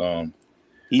podcast.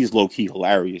 He's low key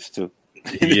hilarious too.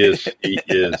 He is.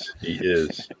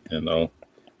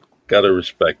 Gotta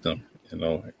respect him.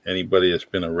 Anybody that's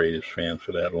been a Raiders fan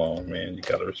for that long, man, you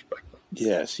gotta respect him.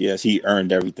 Yes, he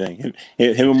earned everything.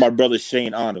 Him and my brother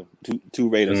Shane Arnold, two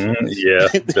Raiders. Yeah,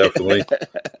 definitely.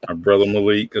 My brother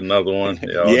Malik, another one.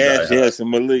 Yes,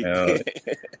 and Malik.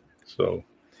 So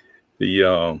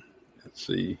the let's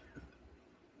see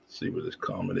what this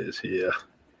comment is here.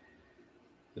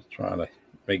 Just trying to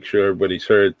make sure everybody's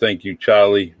heard. Thank you,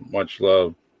 Charlie. Much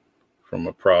love from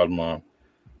a proud mom.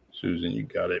 Susan, you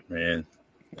got it, man.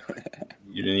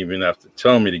 You didn't even have to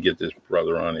tell me to get this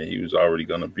brother on here. He was already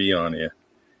going to be on here.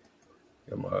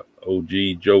 Got my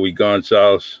OG, Joey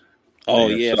Gonzalez. Oh,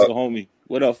 man, yeah, it's the homie.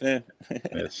 What up, fam?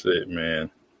 That's it, man.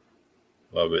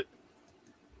 Love it.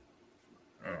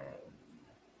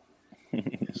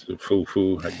 So,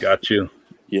 Fufu, I got you.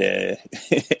 Yeah.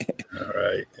 All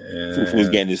right. Fufu's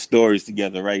getting his stories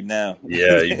together right now.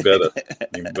 Yeah, you better.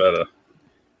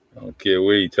 I don't care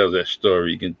where he tells that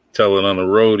story. He can tell it on the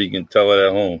road. He can tell it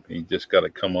at home. He just got to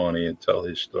come on here and tell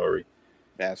his story.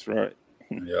 That's right.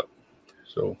 Yep.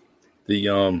 So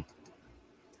one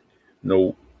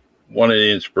of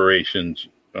the inspirations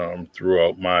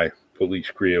throughout my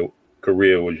police career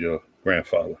was your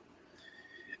grandfather.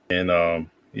 And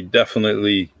he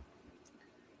definitely,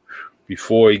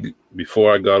 before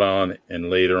I got on and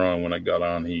later on when I got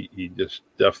on, he just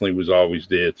definitely was always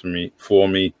there for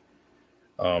me.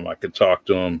 I could talk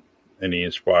to him, and he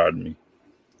inspired me.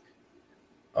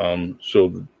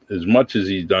 So as much as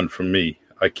he's done for me,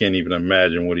 I can't even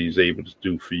imagine what he's able to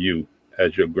do for you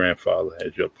as your grandfather,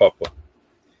 as your papa.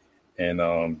 And,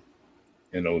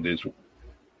 there's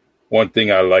one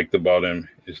thing I liked about him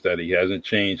is that he hasn't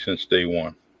changed since day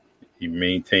one. He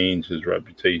maintains his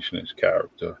reputation, his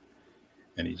character,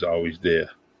 and he's always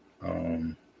there.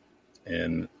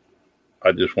 And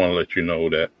I just want to let you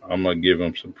know that I'm going to give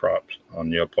him some props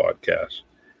on your podcast,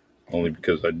 only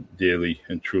because I dearly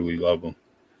and truly love him.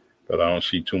 But I don't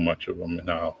see too much of him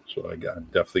now, so I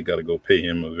definitely got to go pay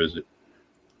him a visit.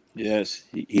 Yes,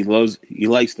 he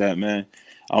likes that, man.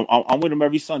 I'm with him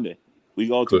every Sunday. We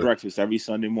go to breakfast every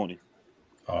Sunday morning.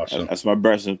 Awesome. That's my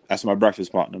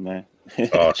breakfast partner, man.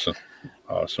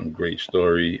 Awesome. Great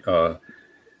story.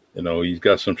 He's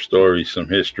got some stories, some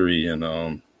history, and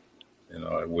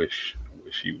I wish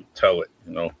he would tell it,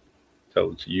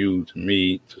 tell it to you, to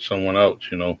me, to someone else,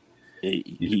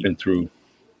 He's been through.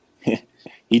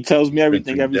 He tells me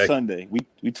everything every Sunday.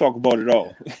 We talk about it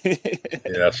all. Yeah,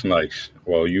 that's nice.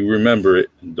 Well, you remember it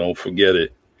and don't forget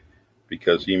it,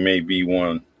 because he may be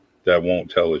one that won't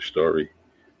tell his story.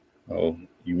 You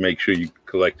make sure you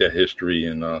collect that history,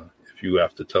 and if you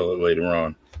have to tell it later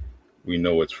on, we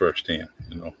know it's firsthand,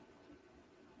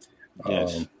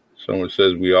 Yes. Someone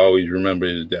says we always remember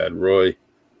his dad, Roy.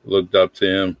 Looked up to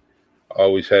him,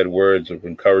 always had words of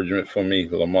encouragement for me,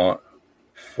 Lamont,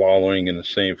 following in the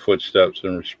same footsteps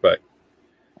and respect.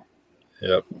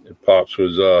 Yep, your pops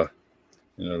was,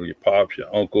 your pops,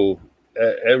 your uncle,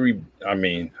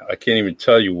 I can't even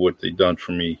tell you what they done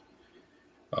for me,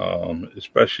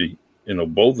 especially,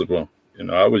 both of them.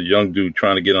 I was a young dude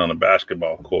trying to get on a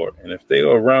basketball court, and if they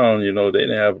were around, they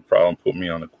didn't have a problem putting me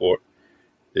on the court.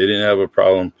 They didn't have a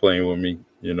problem playing with me,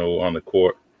 on the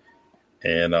court.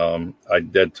 And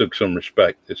that took some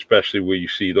respect, especially where you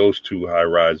see those two high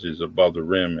rises above the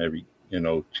rim every,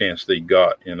 chance they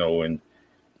got, and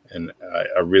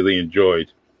I really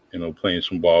enjoyed, playing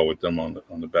some ball with them on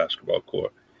the basketball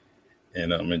court.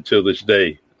 And until this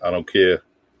day, I don't care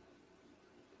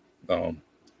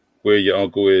where your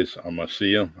uncle is. I'm going to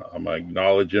see him. I'm going to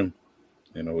acknowledge him.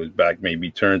 His back may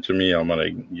be turned to me. I'm going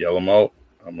to yell him out.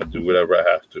 I'm going to do whatever I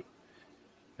have to.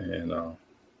 And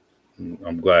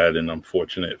I'm glad and I'm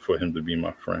fortunate for him to be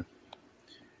my friend.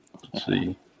 Let's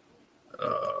see.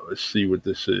 Let's see what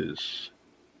this is.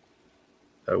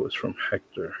 That was from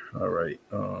Hector. All right.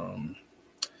 All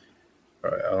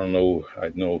right. I don't know.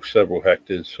 I know several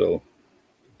Hectors, so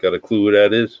got a clue who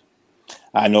that is?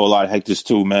 I know a lot of Hectors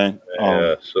too, man.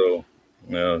 Yeah. So,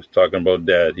 he's talking about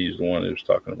Dad. He's the one who was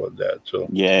talking about Dad. So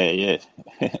yeah.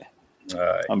 All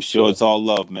right. I'm sure it's all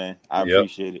love, man. I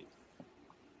appreciate it.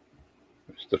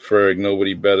 Mr. Ferg,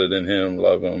 nobody better than him.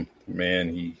 Love him,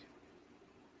 man. He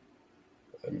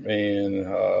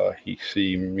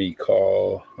see me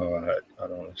call. I don't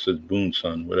know. It says Boone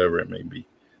Son, whatever it may be.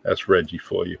 That's Reggie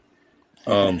for you.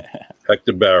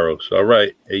 Hector Barrows. All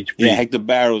right, HB. Yeah, Hector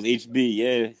Barrows, HB.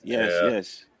 Yeah,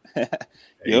 yes.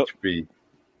 Yep. HB.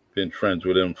 Been friends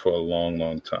with him for a long,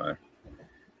 long time.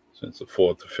 Since the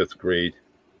 4th or 5th grade.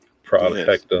 Proud of Yes.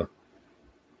 Hector.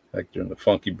 Hector and the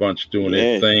Funky Bunch doing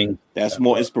their Yeah. thing. That's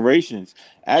more inspirations.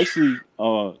 Actually,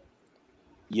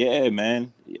 yeah,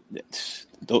 man.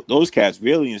 Those cats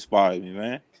really inspired me,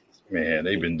 man. Man,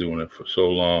 they've been doing it for so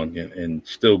long and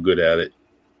still good at it.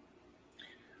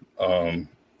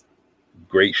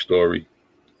 Great story,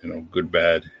 good,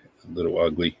 bad, a little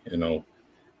ugly.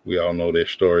 We all know their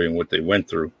story and what they went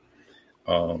through.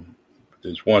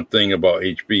 There's one thing about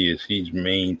HB is he's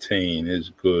maintained his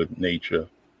good nature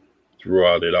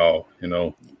throughout it all.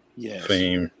 Yes.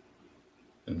 Fame,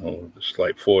 the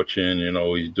slight fortune.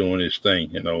 He's doing his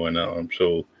thing. And I'm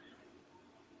so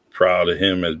proud of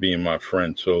him as being my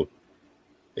friend. So,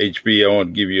 HB, I want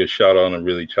to give you a shout out on a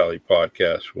Really Charlie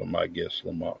podcast with my guest,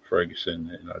 Lamont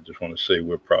Ferguson. And I just want to say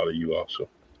we're proud of you also.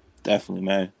 Definitely,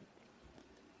 man.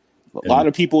 A lot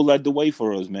of people led the way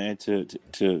for us, man, to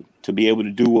be able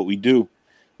to do what we do.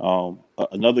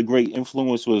 Another great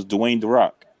influence was Dwayne The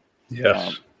Rock.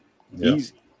 Yes.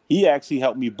 He actually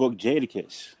helped me book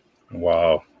Jadakiss.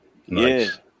 Wow.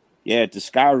 Nice. Yeah, at the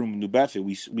Skyroom in New Bedford.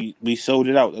 We sold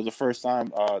it out. That was the first time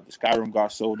the Skyroom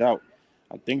got sold out.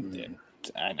 I think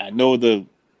I know the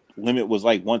limit was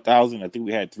like 1,000. I think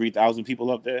we had 3,000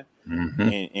 people up there.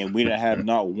 Mm-hmm. And we didn't have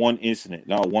not one incident,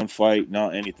 not one fight,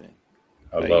 not anything.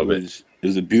 I love it. It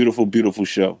was a beautiful, beautiful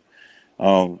show.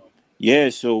 So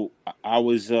I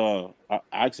was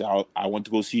I went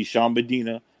to go see Sean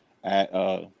Medina at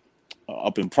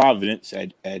up in Providence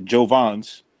at Joe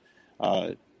Vaughn's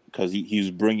because he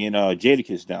was bringing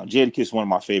Jadakiss down. Jadakiss, one of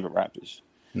my favorite rappers.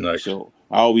 Nice. So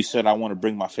I always said I want to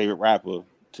bring my favorite rapper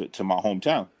to my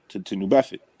hometown, to New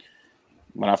Bedford.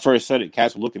 When I first said it,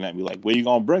 cats were looking at me like, where you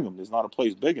going to bring him? There's not a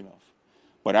place big enough.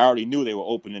 But I already knew they were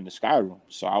opening the Skyroom.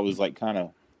 So I was like kind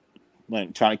of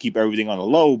trying to keep everything on the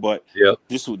low. But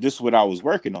this is what I was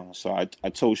working on. So I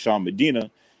told Sean Medina,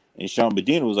 and Sean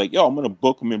Medina was like, yo, I'm going to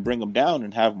book him and bring him down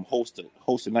and have him host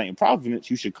a night in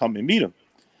Providence. You should come and meet him.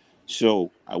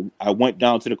 So I went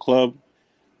down to the club.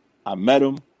 I met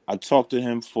him. I talked to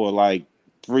him for like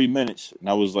 3 minutes. And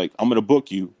I was like, I'm going to book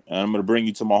you and I'm going to bring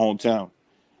you to my hometown.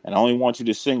 And I only want you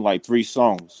to sing like 3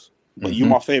 songs. But you're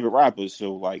my favorite rapper.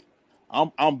 So like,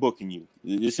 I'm booking you.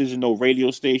 This isn't no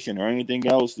radio station or anything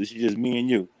else. This is just me and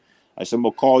you. I said, I'm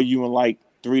going to call you in like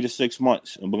 3 to 6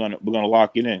 months and we're gonna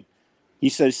lock it in. He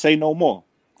said, say no more.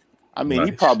 I mean,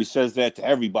 He probably says that to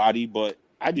everybody, but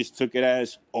I just took it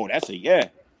as, oh, that's a yeah.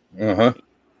 Uh-huh.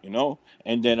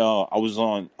 And then I was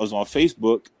on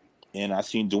Facebook and I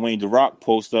seen Dwayne The Rock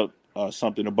post up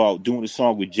something about doing a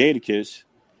song with Jadakiss,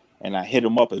 and I hit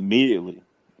him up immediately.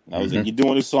 And I was like, you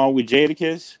doing a song with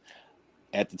Jadakiss?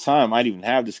 At the time, I didn't even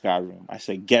have the Skyroom. I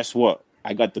said, guess what?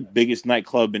 I got the biggest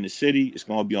nightclub in the city. It's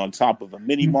going to be on top of a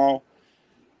mini mall.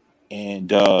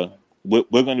 And we're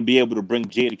going to be able to bring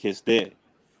Jadakiss there.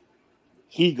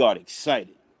 He got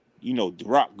excited. The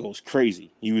Rock goes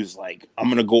crazy. He was like, I'm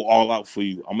going to go all out for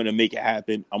you. I'm going to make it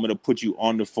happen. I'm going to put you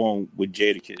on the phone with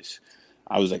Jadakiss.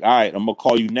 I was like, all right, I'm going to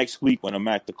call you next week when I'm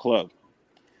at the club.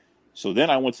 So then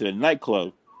I went to the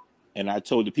nightclub, and I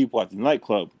told the people at the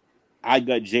nightclub, I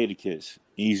got Jadakiss.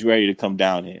 He's ready to come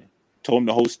down here. Told him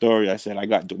the whole story. I said, I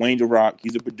got Dwayne The Rock.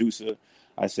 He's a producer.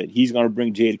 I said, he's going to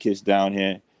bring Jadakiss down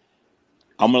here.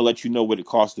 I'm going to let you know what it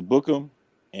costs to book him.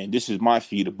 And this is my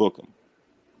fee to book him.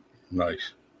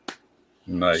 Nice.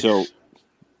 So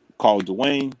called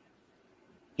Dwayne.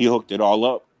 He hooked it all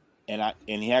up. And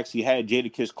he actually had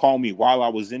Jadakiss call me while I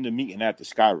was in the meeting at the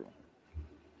Skyroom,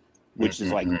 which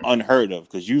is like unheard of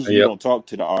because usually you don't talk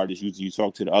to the artist. Usually you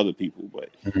talk to the other people. But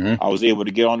I was able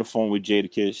to get on the phone with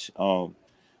Jadakiss.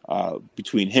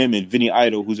 Between him and Vinny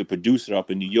Idol, who's a producer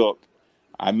up in New York,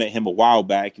 I met him a while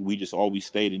back, and we just always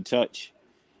stayed in touch.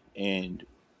 And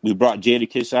we brought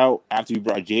Jadakiss out. After we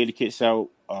brought Jadakiss out,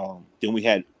 then we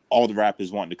had all the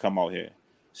rappers wanting to come out here.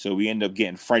 So we ended up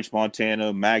getting French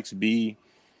Montana, Max B,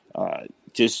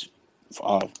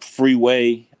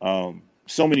 Freeway,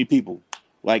 so many people.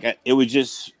 Like it was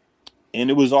just, and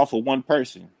it was all for one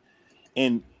person.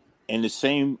 And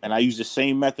I used the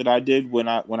same method I did when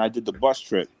I did the bus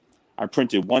trip. I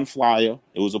printed one flyer.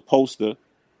 It was a poster,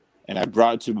 and I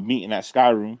brought it to the meeting at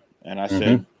Skyroom, and I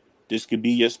said, this could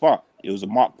be your spot. It was a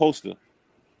mock poster,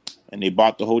 and they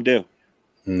bought the whole deal.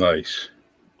 Nice.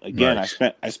 Again, nice.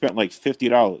 I spent like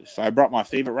 $50. So I brought my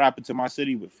favorite rapper to my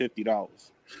city with $50.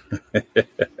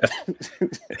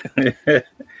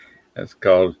 That's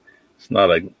called. It's not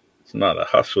a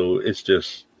hustle. It's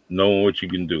just knowing what you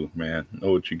can do, man.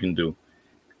 Know what you can do,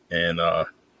 and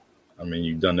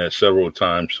you've done that several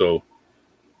times. So,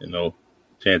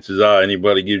 chances are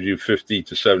anybody gives you $50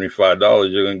 to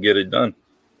 $75, you're gonna get it done.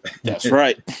 That's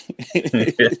right.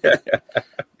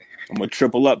 I'm gonna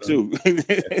triple up too.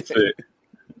 That's it.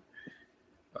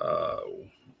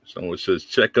 Someone says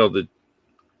check out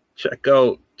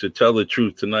To Tell the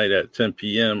Truth tonight at 10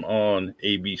 p.m. on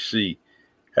ABC.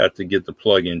 Had to get the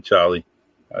plug in, Charlie.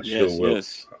 I sure will.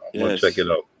 I'm gonna check it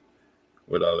out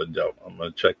without a doubt. I'm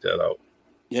gonna check that out.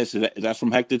 Yes, is that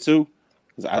from Hector too?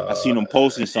 I seen him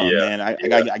posting something, man. I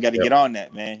got to get on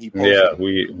that, man. He posted. Yeah,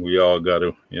 we all got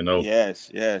to,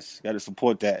 Yes, got to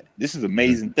support that. This is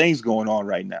amazing things going on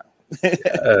right now.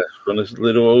 From this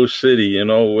little old city,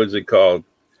 what's it called?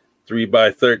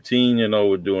 3x13,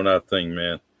 we're doing our thing,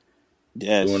 man.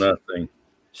 Yes, doing our thing.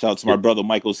 Shout out to my brother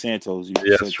Michael Santos.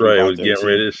 That's right. I was getting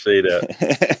ready to say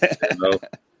that.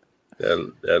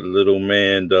 That little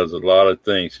man does a lot of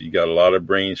things. He got a lot of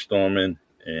brainstorming,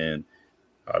 and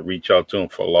I reach out to him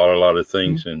for a lot of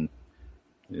things, and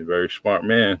he's a very smart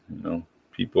man.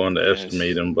 People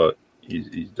underestimate him, but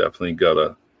he's definitely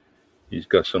got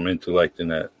some intellect in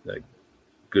that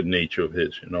good nature of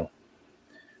his.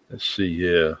 Let's see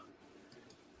here.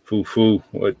 Fufu,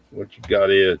 what you got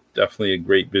here? Definitely a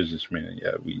great businessman.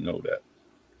 Yeah, we know that.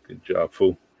 Good job,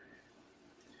 Fu.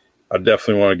 I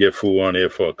definitely want to get Fu on here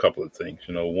for a couple of things.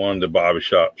 One, the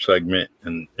barbershop segment,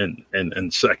 and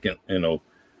second,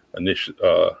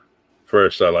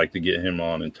 first I like to get him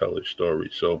on and tell his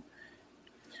story. So,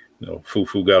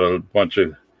 Fufu got a bunch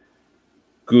of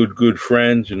good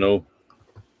friends.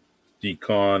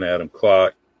 Decon, Adam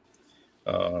Clark,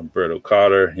 Berto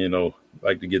Carter.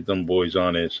 Like to get them boys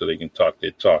on there so they can talk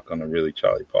their talk on the Really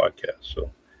Charlie podcast. So,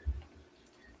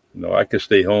 I could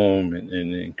stay home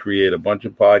and create a bunch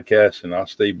of podcasts, and I'll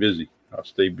stay busy.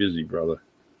 Brother.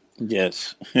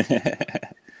 Yes. You're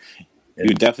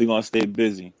definitely going to stay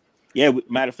busy. Yeah,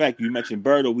 matter of fact, you mentioned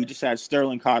Berto. We just had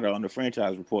Sterling Carter on the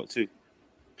franchise report, too.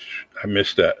 I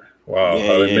missed that. Wow,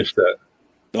 how did I miss that?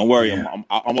 Don't worry. Yeah.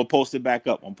 I'm going to post it back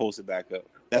up.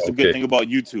 That's a good thing about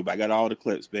YouTube. I got all the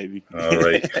clips, baby. All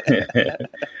right.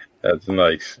 That's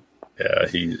nice. Yeah,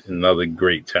 he's another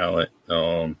great talent.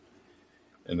 And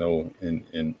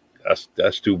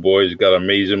that's two boys got an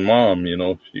amazing mom.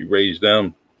 She raised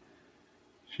them,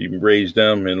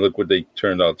 and look what they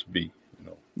turned out to be.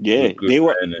 Yeah,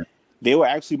 they were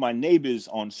actually my neighbors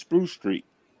on Spruce Street.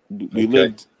 We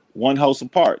lived one house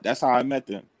apart. That's how I met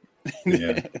them.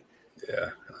 Yeah.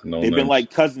 They've been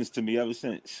like cousins to me ever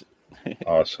since.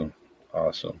 Awesome.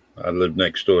 I lived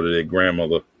next door to their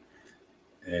grandmother,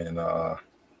 and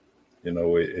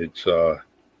it's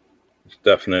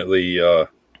definitely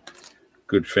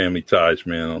good family ties,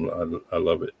 man. I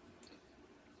love it.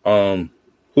 Who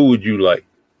would you like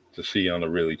to see on the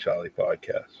Really Charlie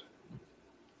podcast?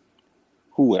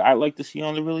 Who would I like to see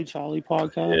on the Really Charlie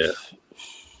podcast?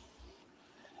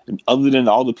 Yeah. Other than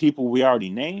all the people we already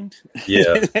named?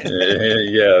 Yeah,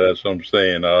 that's what I'm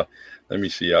saying. Let me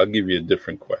see. I'll give you a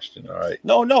different question. All right.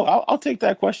 No, I'll take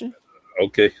that question.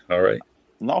 Okay, all right.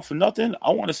 Not for nothing.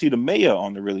 I want to see the mayor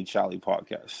on the Really Charlie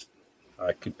podcast.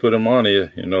 I could put him on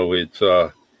here. It's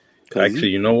actually,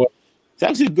 you know what? He's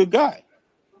actually a good guy.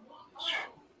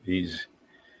 He's,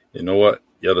 you know what?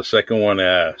 You're the second one to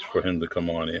ask for him to come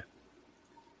on here.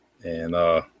 And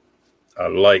I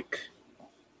like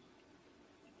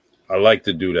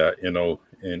to do that,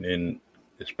 and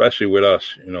especially with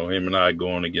us, him and I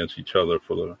going against each other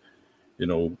for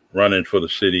the, running for the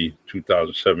city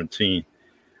 2017.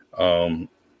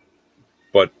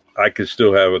 But I could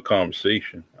still have a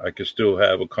conversation. I could still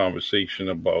have a conversation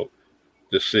about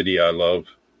the city I love,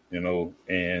 and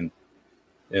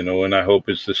I hope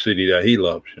it's the city that he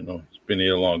loves, it's been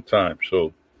here a long time.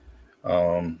 So,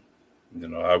 I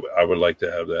would like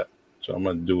to have that. So I'm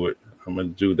going to do it. I'm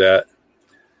going to do that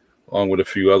along with a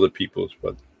few other people's,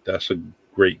 but that's a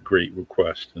great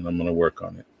request, and I'm going to work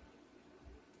on it.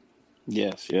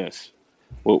 Yes.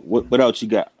 What else you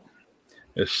got?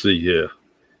 Let's see here.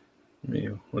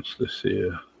 What's this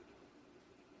here?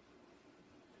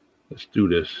 Let's do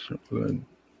this.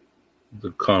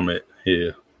 The comment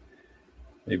here.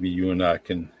 Maybe you and I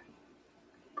can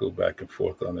go back and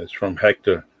forth on this. From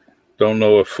Hector. Don't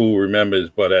know if Fu remembers,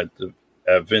 but at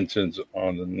Vincent's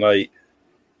on the night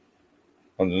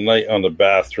on the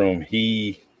bathroom,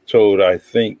 he told, I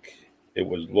think it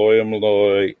was Lawyer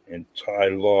Malloy and Ty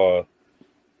Law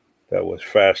that was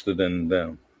faster than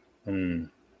them.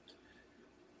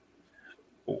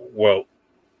 Well,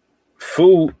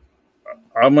 Fu,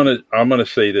 I'm gonna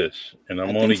say this, and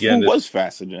I'm only getting Fu was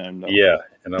faster than him, though. Yeah,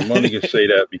 and I'm only gonna say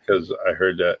that because I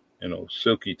heard that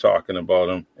Silky talking about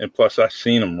him, and plus I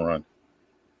seen him run.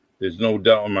 There's no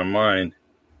doubt in my mind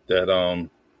that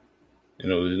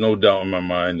there's no doubt in my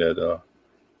mind that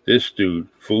this dude,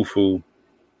 Fufu,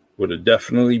 would have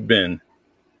definitely been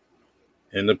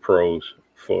in the pros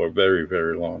for a very,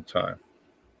 very long time.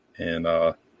 And,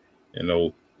 and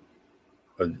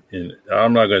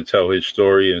I'm not going to tell his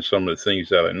story and some of the things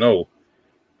that I know,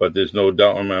 but there's no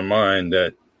doubt in my mind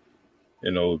that,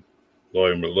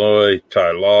 Lloyd Malloy,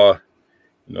 Ty Law,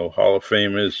 Hall of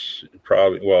Famers,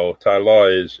 probably, well, Ty Law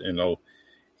is,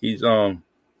 he's,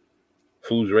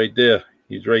 Fu's right there.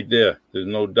 He's right there. There's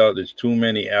no doubt. There's too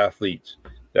many athletes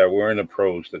that were in the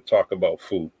pros that talk about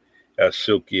Fu, as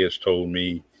Silky has told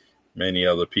me, many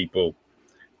other people.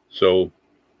 So,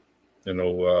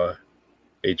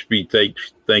 HB,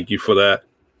 thank you for that.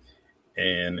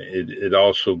 And it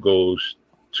also goes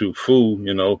to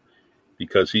Fu,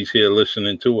 because he's here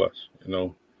listening to us.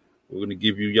 We're going to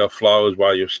give you your flowers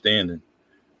while you're standing.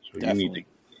 So Definitely.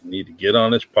 you need to get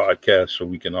on this podcast so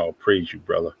we can all praise you,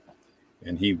 brother.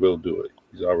 And he will do it.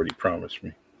 He's already promised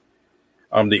me.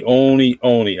 I'm the only,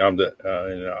 I'm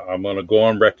going to go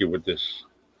on record with this.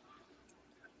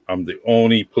 I'm the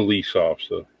only police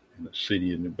officer in the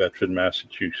city of New Bedford,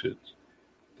 Massachusetts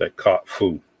that caught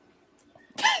Fu.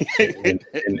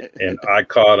 and I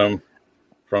caught him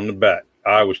from the back.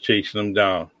 I was chasing him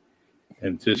down.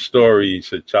 And this story, he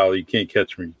said, Charlie, you can't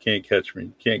catch me. You can't catch me.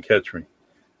 You can't catch me.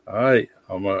 All right,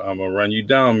 I'm gonna run you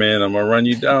down, man. I'm gonna run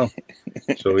you down.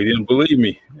 So he didn't believe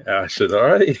me. And I said, all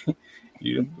right.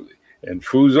 And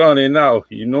Fu's on it now.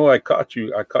 I caught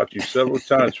you. I caught you several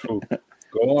times, Fu.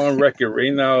 Go on record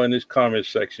right now in this comment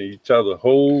section. You tell the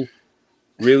whole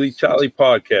Really Charlie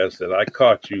podcast that I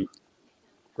caught you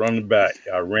from the back.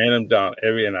 I ran him down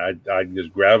and I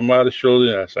just grabbed him by the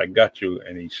shoulder and I said, I got you.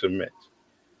 And he submits.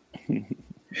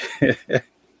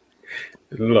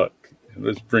 Look,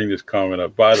 let's bring this comment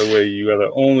up. By the way, you are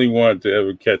the only one to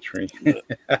ever catch me.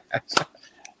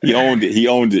 He owned it. Yeah, he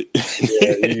owned it.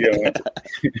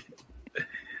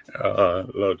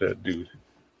 Love that dude.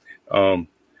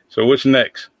 So what's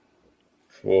next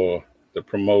for the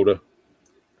promoter,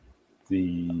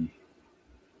 the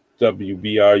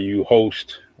WBRU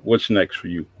host? What's next for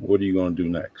you? What are you going to do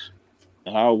next?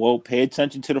 Well, pay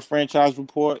attention to the franchise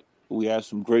report. We have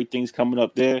some great things coming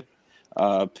up there.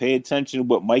 Pay attention to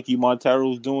what Mikey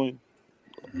Montero's doing.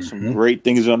 Mm-hmm. Some great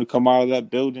things are going to come out of that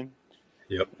building.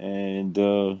 Yep. And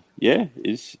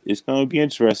it's going to be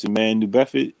interesting, man. New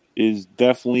Bedford is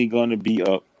definitely going to be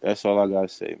up. That's all I got to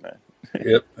say, man.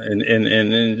 Yep.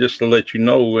 And just to let you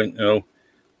know,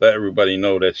 let everybody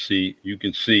know that you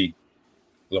can see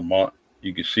Lamont.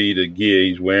 You can see the gear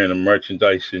he's wearing, the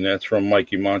merchandise, and that's from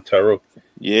Mikey Montero.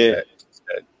 Yeah.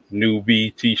 That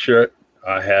newbie T-shirt.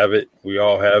 I have it. We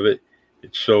all have it.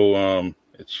 It's so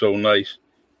nice.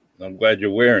 I'm glad you're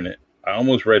wearing it. I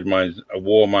almost read mine. I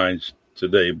wore mine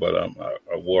today, but I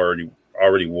already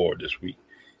wore it this week.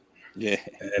 Yeah.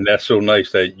 And that's so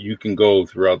nice that you can go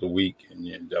throughout the week and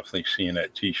you're definitely seeing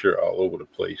that T-shirt all over the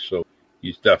place. So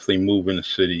he's definitely moving the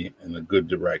city in a good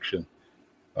direction.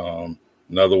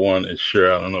 Another one is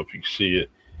sure. I don't know if you see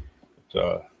it.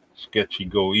 It's Sketchy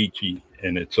Goichi,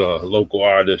 and it's a local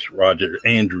artist, Roger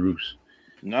Andrews.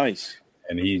 Nice.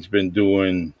 And he's been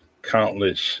doing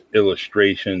countless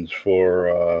illustrations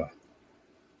for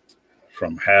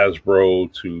from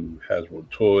Hasbro to Hasbro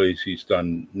Toys. He's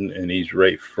done, and he's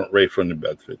right from the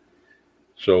Bedford.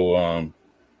 So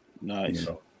nice.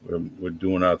 We're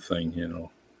doing our thing.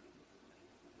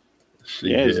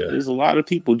 There's a lot of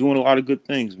people doing a lot of good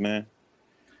things, man.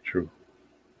 True.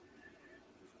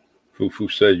 Fufu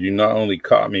said, you not only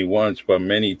caught me once, but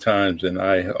many times, and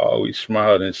I always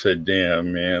smiled and said,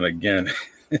 damn, man, again.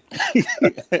 Yeah,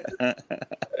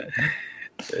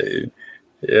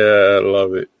 I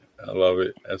love it.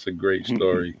 That's a great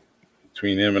story.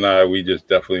 Between him and I, we just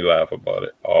definitely laugh about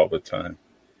it all the time.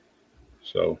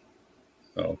 So,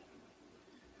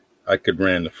 I could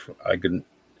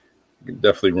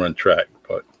definitely run track,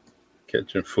 but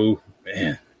catching Fu,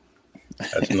 man,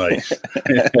 that's nice.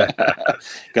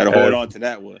 Got to hold on to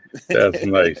that one. That's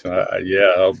nice.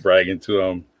 I'll bragging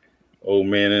to old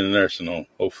man in the nursing home.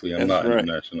 Hopefully I'm not in the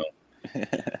nursing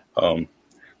home.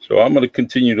 So I'm going to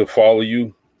continue to follow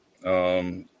you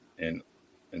in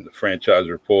the franchise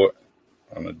report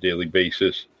on a daily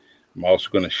basis. I'm also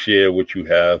going to share what you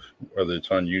have, whether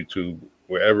it's on YouTube,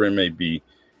 wherever it may be,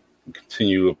 and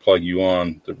continue to plug you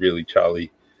on the Really Charlie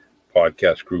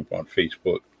podcast group on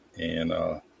Facebook. And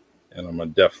I'm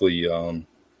going to definitely,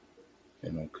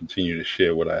 continue to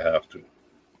share what I have to.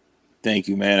 Thank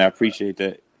you, man. I appreciate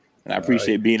that. And I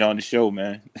appreciate being on the show,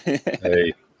 man.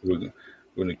 Hey, we're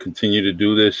going to continue to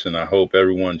do this, and I hope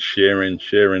everyone's sharing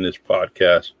this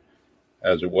podcast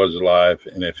as it was live.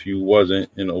 And if you wasn't,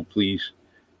 please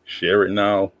Share it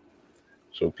now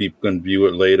so people can view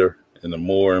it later. And the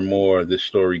more and more this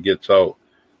story gets out,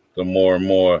 the more and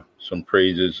more some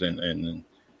praises and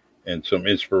some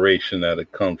inspiration that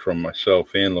had come from myself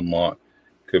and Lamont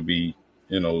could be,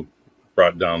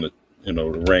 brought down the,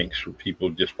 the ranks for people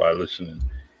just by listening.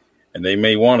 And they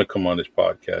may want to come on this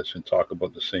podcast and talk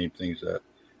about the same things that,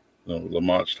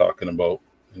 Lamont's talking about,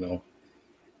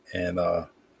 and,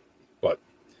 but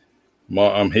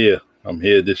I'm here.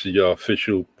 This is your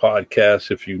official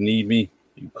podcast. If you need me,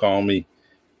 you call me.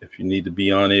 If you need to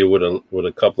be on here with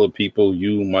a couple of people,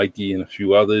 you, Mikey, and a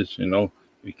few others,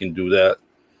 we can do that.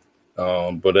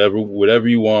 Whatever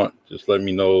you want, just let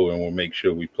me know, and we'll make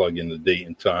sure we plug in the date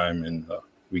and time, and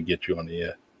we get you on the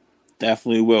air.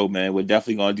 Definitely will, man. We're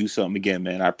definitely gonna do something again,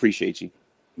 man. I appreciate you.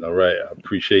 All right, I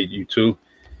appreciate you too,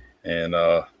 and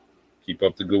keep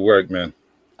up the good work, man.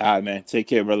 All right, man. Take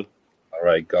care, brother. All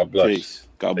right, God bless. Peace.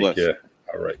 God bless. Take care.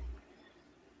 All right.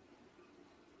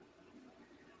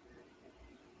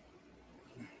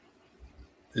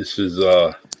 This is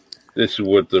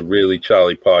what the Really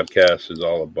Charlie podcast is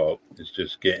all about. It's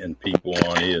just getting people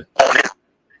on here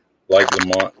like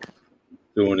Lamont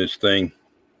doing his thing.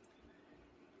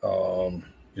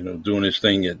 Doing his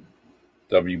thing at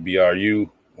WBRU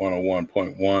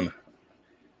 101.1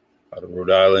 out of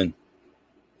Rhode Island.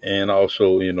 And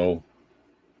also,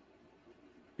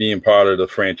 being part of the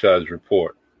Franchise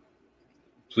Report.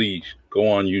 Please go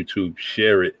on YouTube,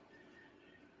 share it.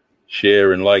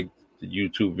 Share and like the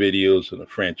YouTube videos of the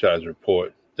Franchise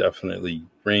Report. Definitely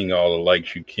bring all the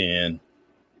likes you can.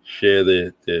 Share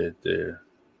the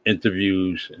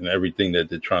interviews and everything that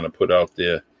they're trying to put out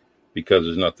there, because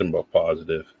there's nothing but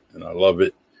positive, and I love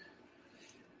it.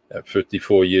 At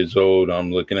 54 years old,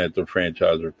 I'm looking at the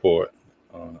Franchise Report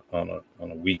on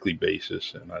a weekly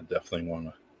basis, and I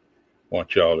definitely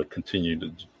want y'all to continue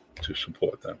to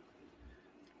support them.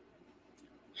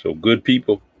 So, good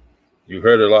people, you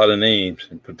heard a lot of names,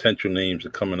 and potential names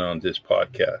are coming on this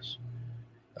podcast,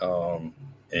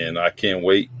 and I can't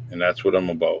wait. And that's what I'm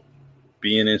about: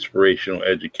 being inspirational,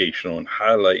 educational, and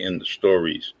highlighting the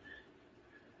stories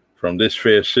from this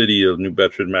fair city of New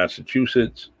Bedford,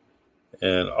 Massachusetts.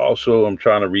 And also, I'm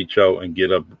trying to reach out and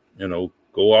get up,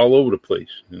 go all over the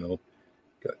place.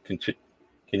 Got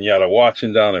Kenyatta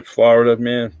watching down in Florida,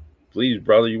 man. Please,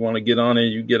 brother, you want to get on there?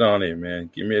 You get on there, man.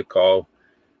 Give me a call.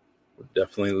 We'll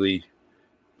definitely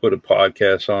put a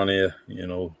podcast on there,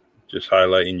 just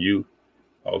highlighting you.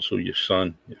 Also, your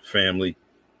son, your family,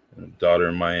 and daughter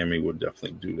in Miami will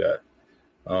definitely do that.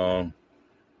 A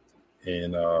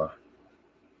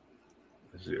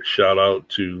shout out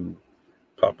to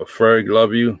Papa Ferg,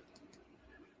 love you.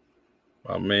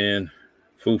 My man,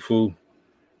 Fufu,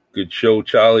 good show,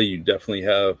 Charlie. You definitely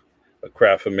have a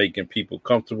craft of making people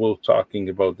comfortable, talking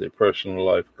about their personal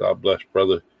life. God bless,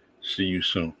 brother. See you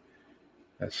soon.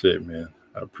 That's it, man.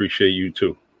 I appreciate you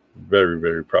too. Very,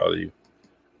 very proud of you,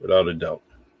 without a doubt.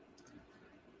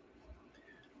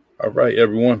 All right,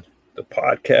 everyone. The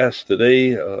podcast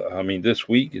today, this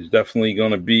week is definitely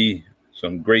going to be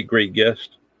some great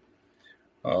guests.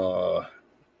 Let's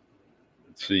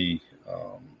see.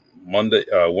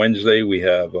 Wednesday we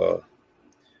have we're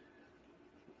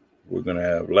going to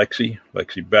have Lexi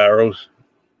Barrows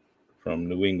from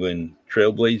New England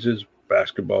Trailblazers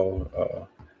basketball,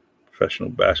 professional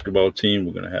basketball team.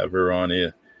 We're going to have her on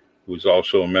here, who is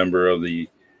also a member of the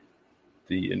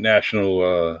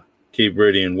national Cape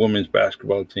Verdean women's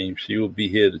basketball team. She will be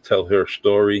here to tell her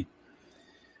story.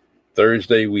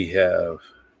 Thursday we have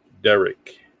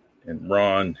Derek and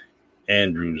Ron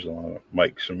Andrews on,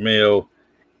 Mike Samil,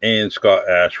 and Scott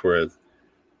Ashworth.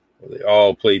 They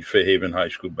all played Fairhaven High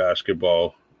School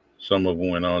basketball. Some of them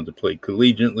went on to play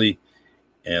collegiately,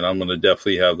 and I'm going to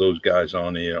definitely have those guys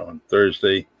on here on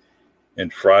Thursday.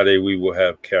 And Friday we will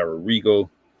have Cara Rigo.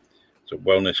 It's a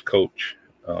wellness coach,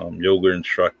 yoga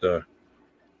instructor,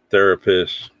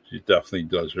 therapist. She definitely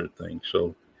does her thing.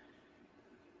 So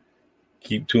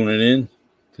keep tuning in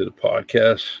to the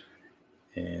podcast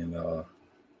and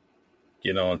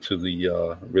get on to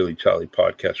the Really Charlie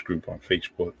podcast group on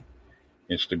Facebook,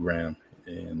 Instagram,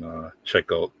 and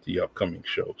check out the upcoming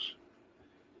shows.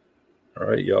 All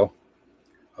right, y'all.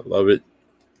 I love it.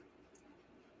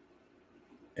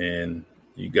 And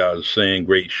you guys are saying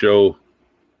great show.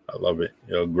 I love it.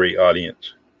 Great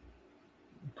audience.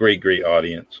 Great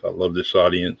audience. I love this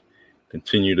audience.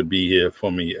 Continue to be here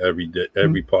for me every day,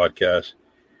 every podcast,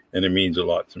 and it means a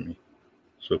lot to me.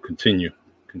 So continue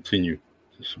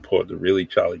to support the Really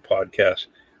Charlie podcast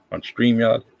on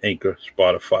StreamYard, Anchor,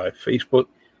 Spotify, Facebook,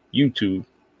 YouTube,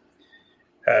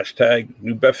 hashtag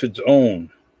New Bedford's Own,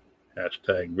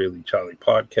 hashtag Really Charlie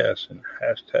podcast, and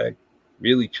hashtag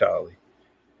Really Charlie.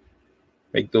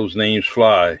 Make those names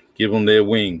fly. Give them their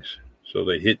wings so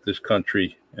they hit this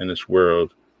country and this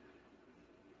world.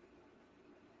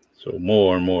 So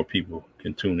more and more people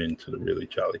can tune into the Really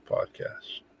Charlie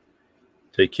podcast.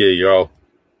 Take care, y'all.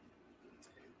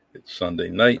 It's Sunday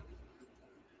night.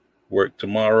 Work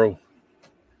tomorrow.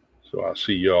 So I'll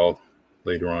see y'all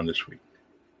later on this week.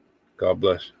 God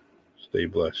bless. Stay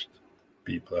blessed.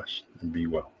 Be blessed and be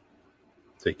well.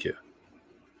 Take care.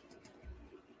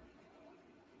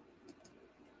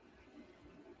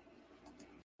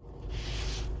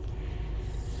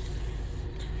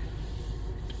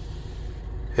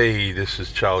 Hey, this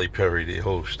is Charlie Perry, the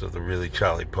host of the Really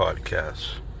Charlie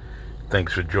podcast.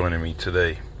 Thanks for joining me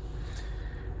today.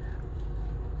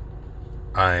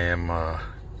 I am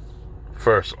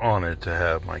first honored to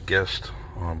have my guest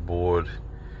on board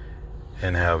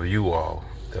and have you all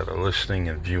that are listening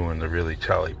and viewing the Really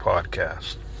Charlie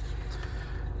podcast.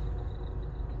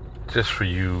 Just for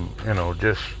you,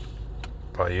 just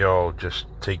by y'all just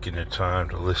taking the time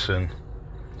to listen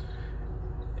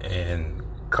and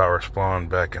correspond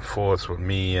back and forth with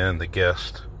me and the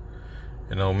guest,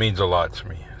 means a lot to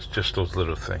me. It's just those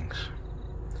little things.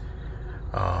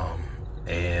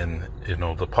 And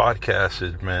the podcast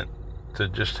is meant to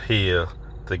just hear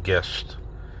the guest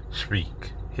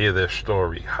speak, hear their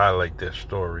story, highlight their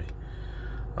story.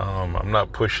 I'm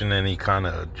not pushing any kind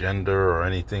of agenda or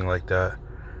anything like that.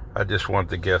 I just want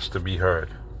the guest to be heard.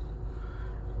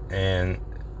 And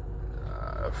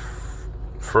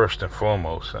first and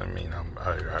foremost,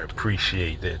 I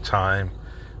appreciate their time.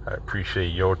 I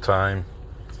appreciate your time.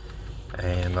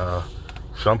 And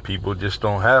some people just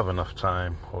don't have enough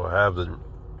time or have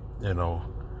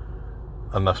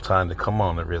enough time to come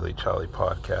on the Really Charlie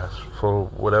podcast for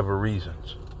whatever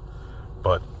reasons.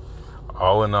 But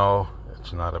all in all,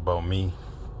 it's not about me.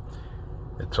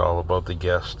 It's all about the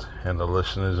guest and the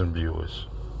listeners and viewers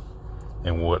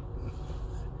and what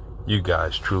you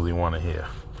guys truly want to hear.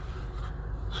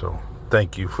 So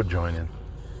thank you for joining,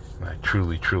 and I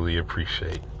truly, truly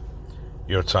appreciate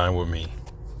your time with me,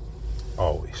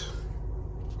 always.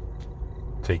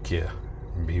 Take care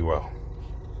and be well.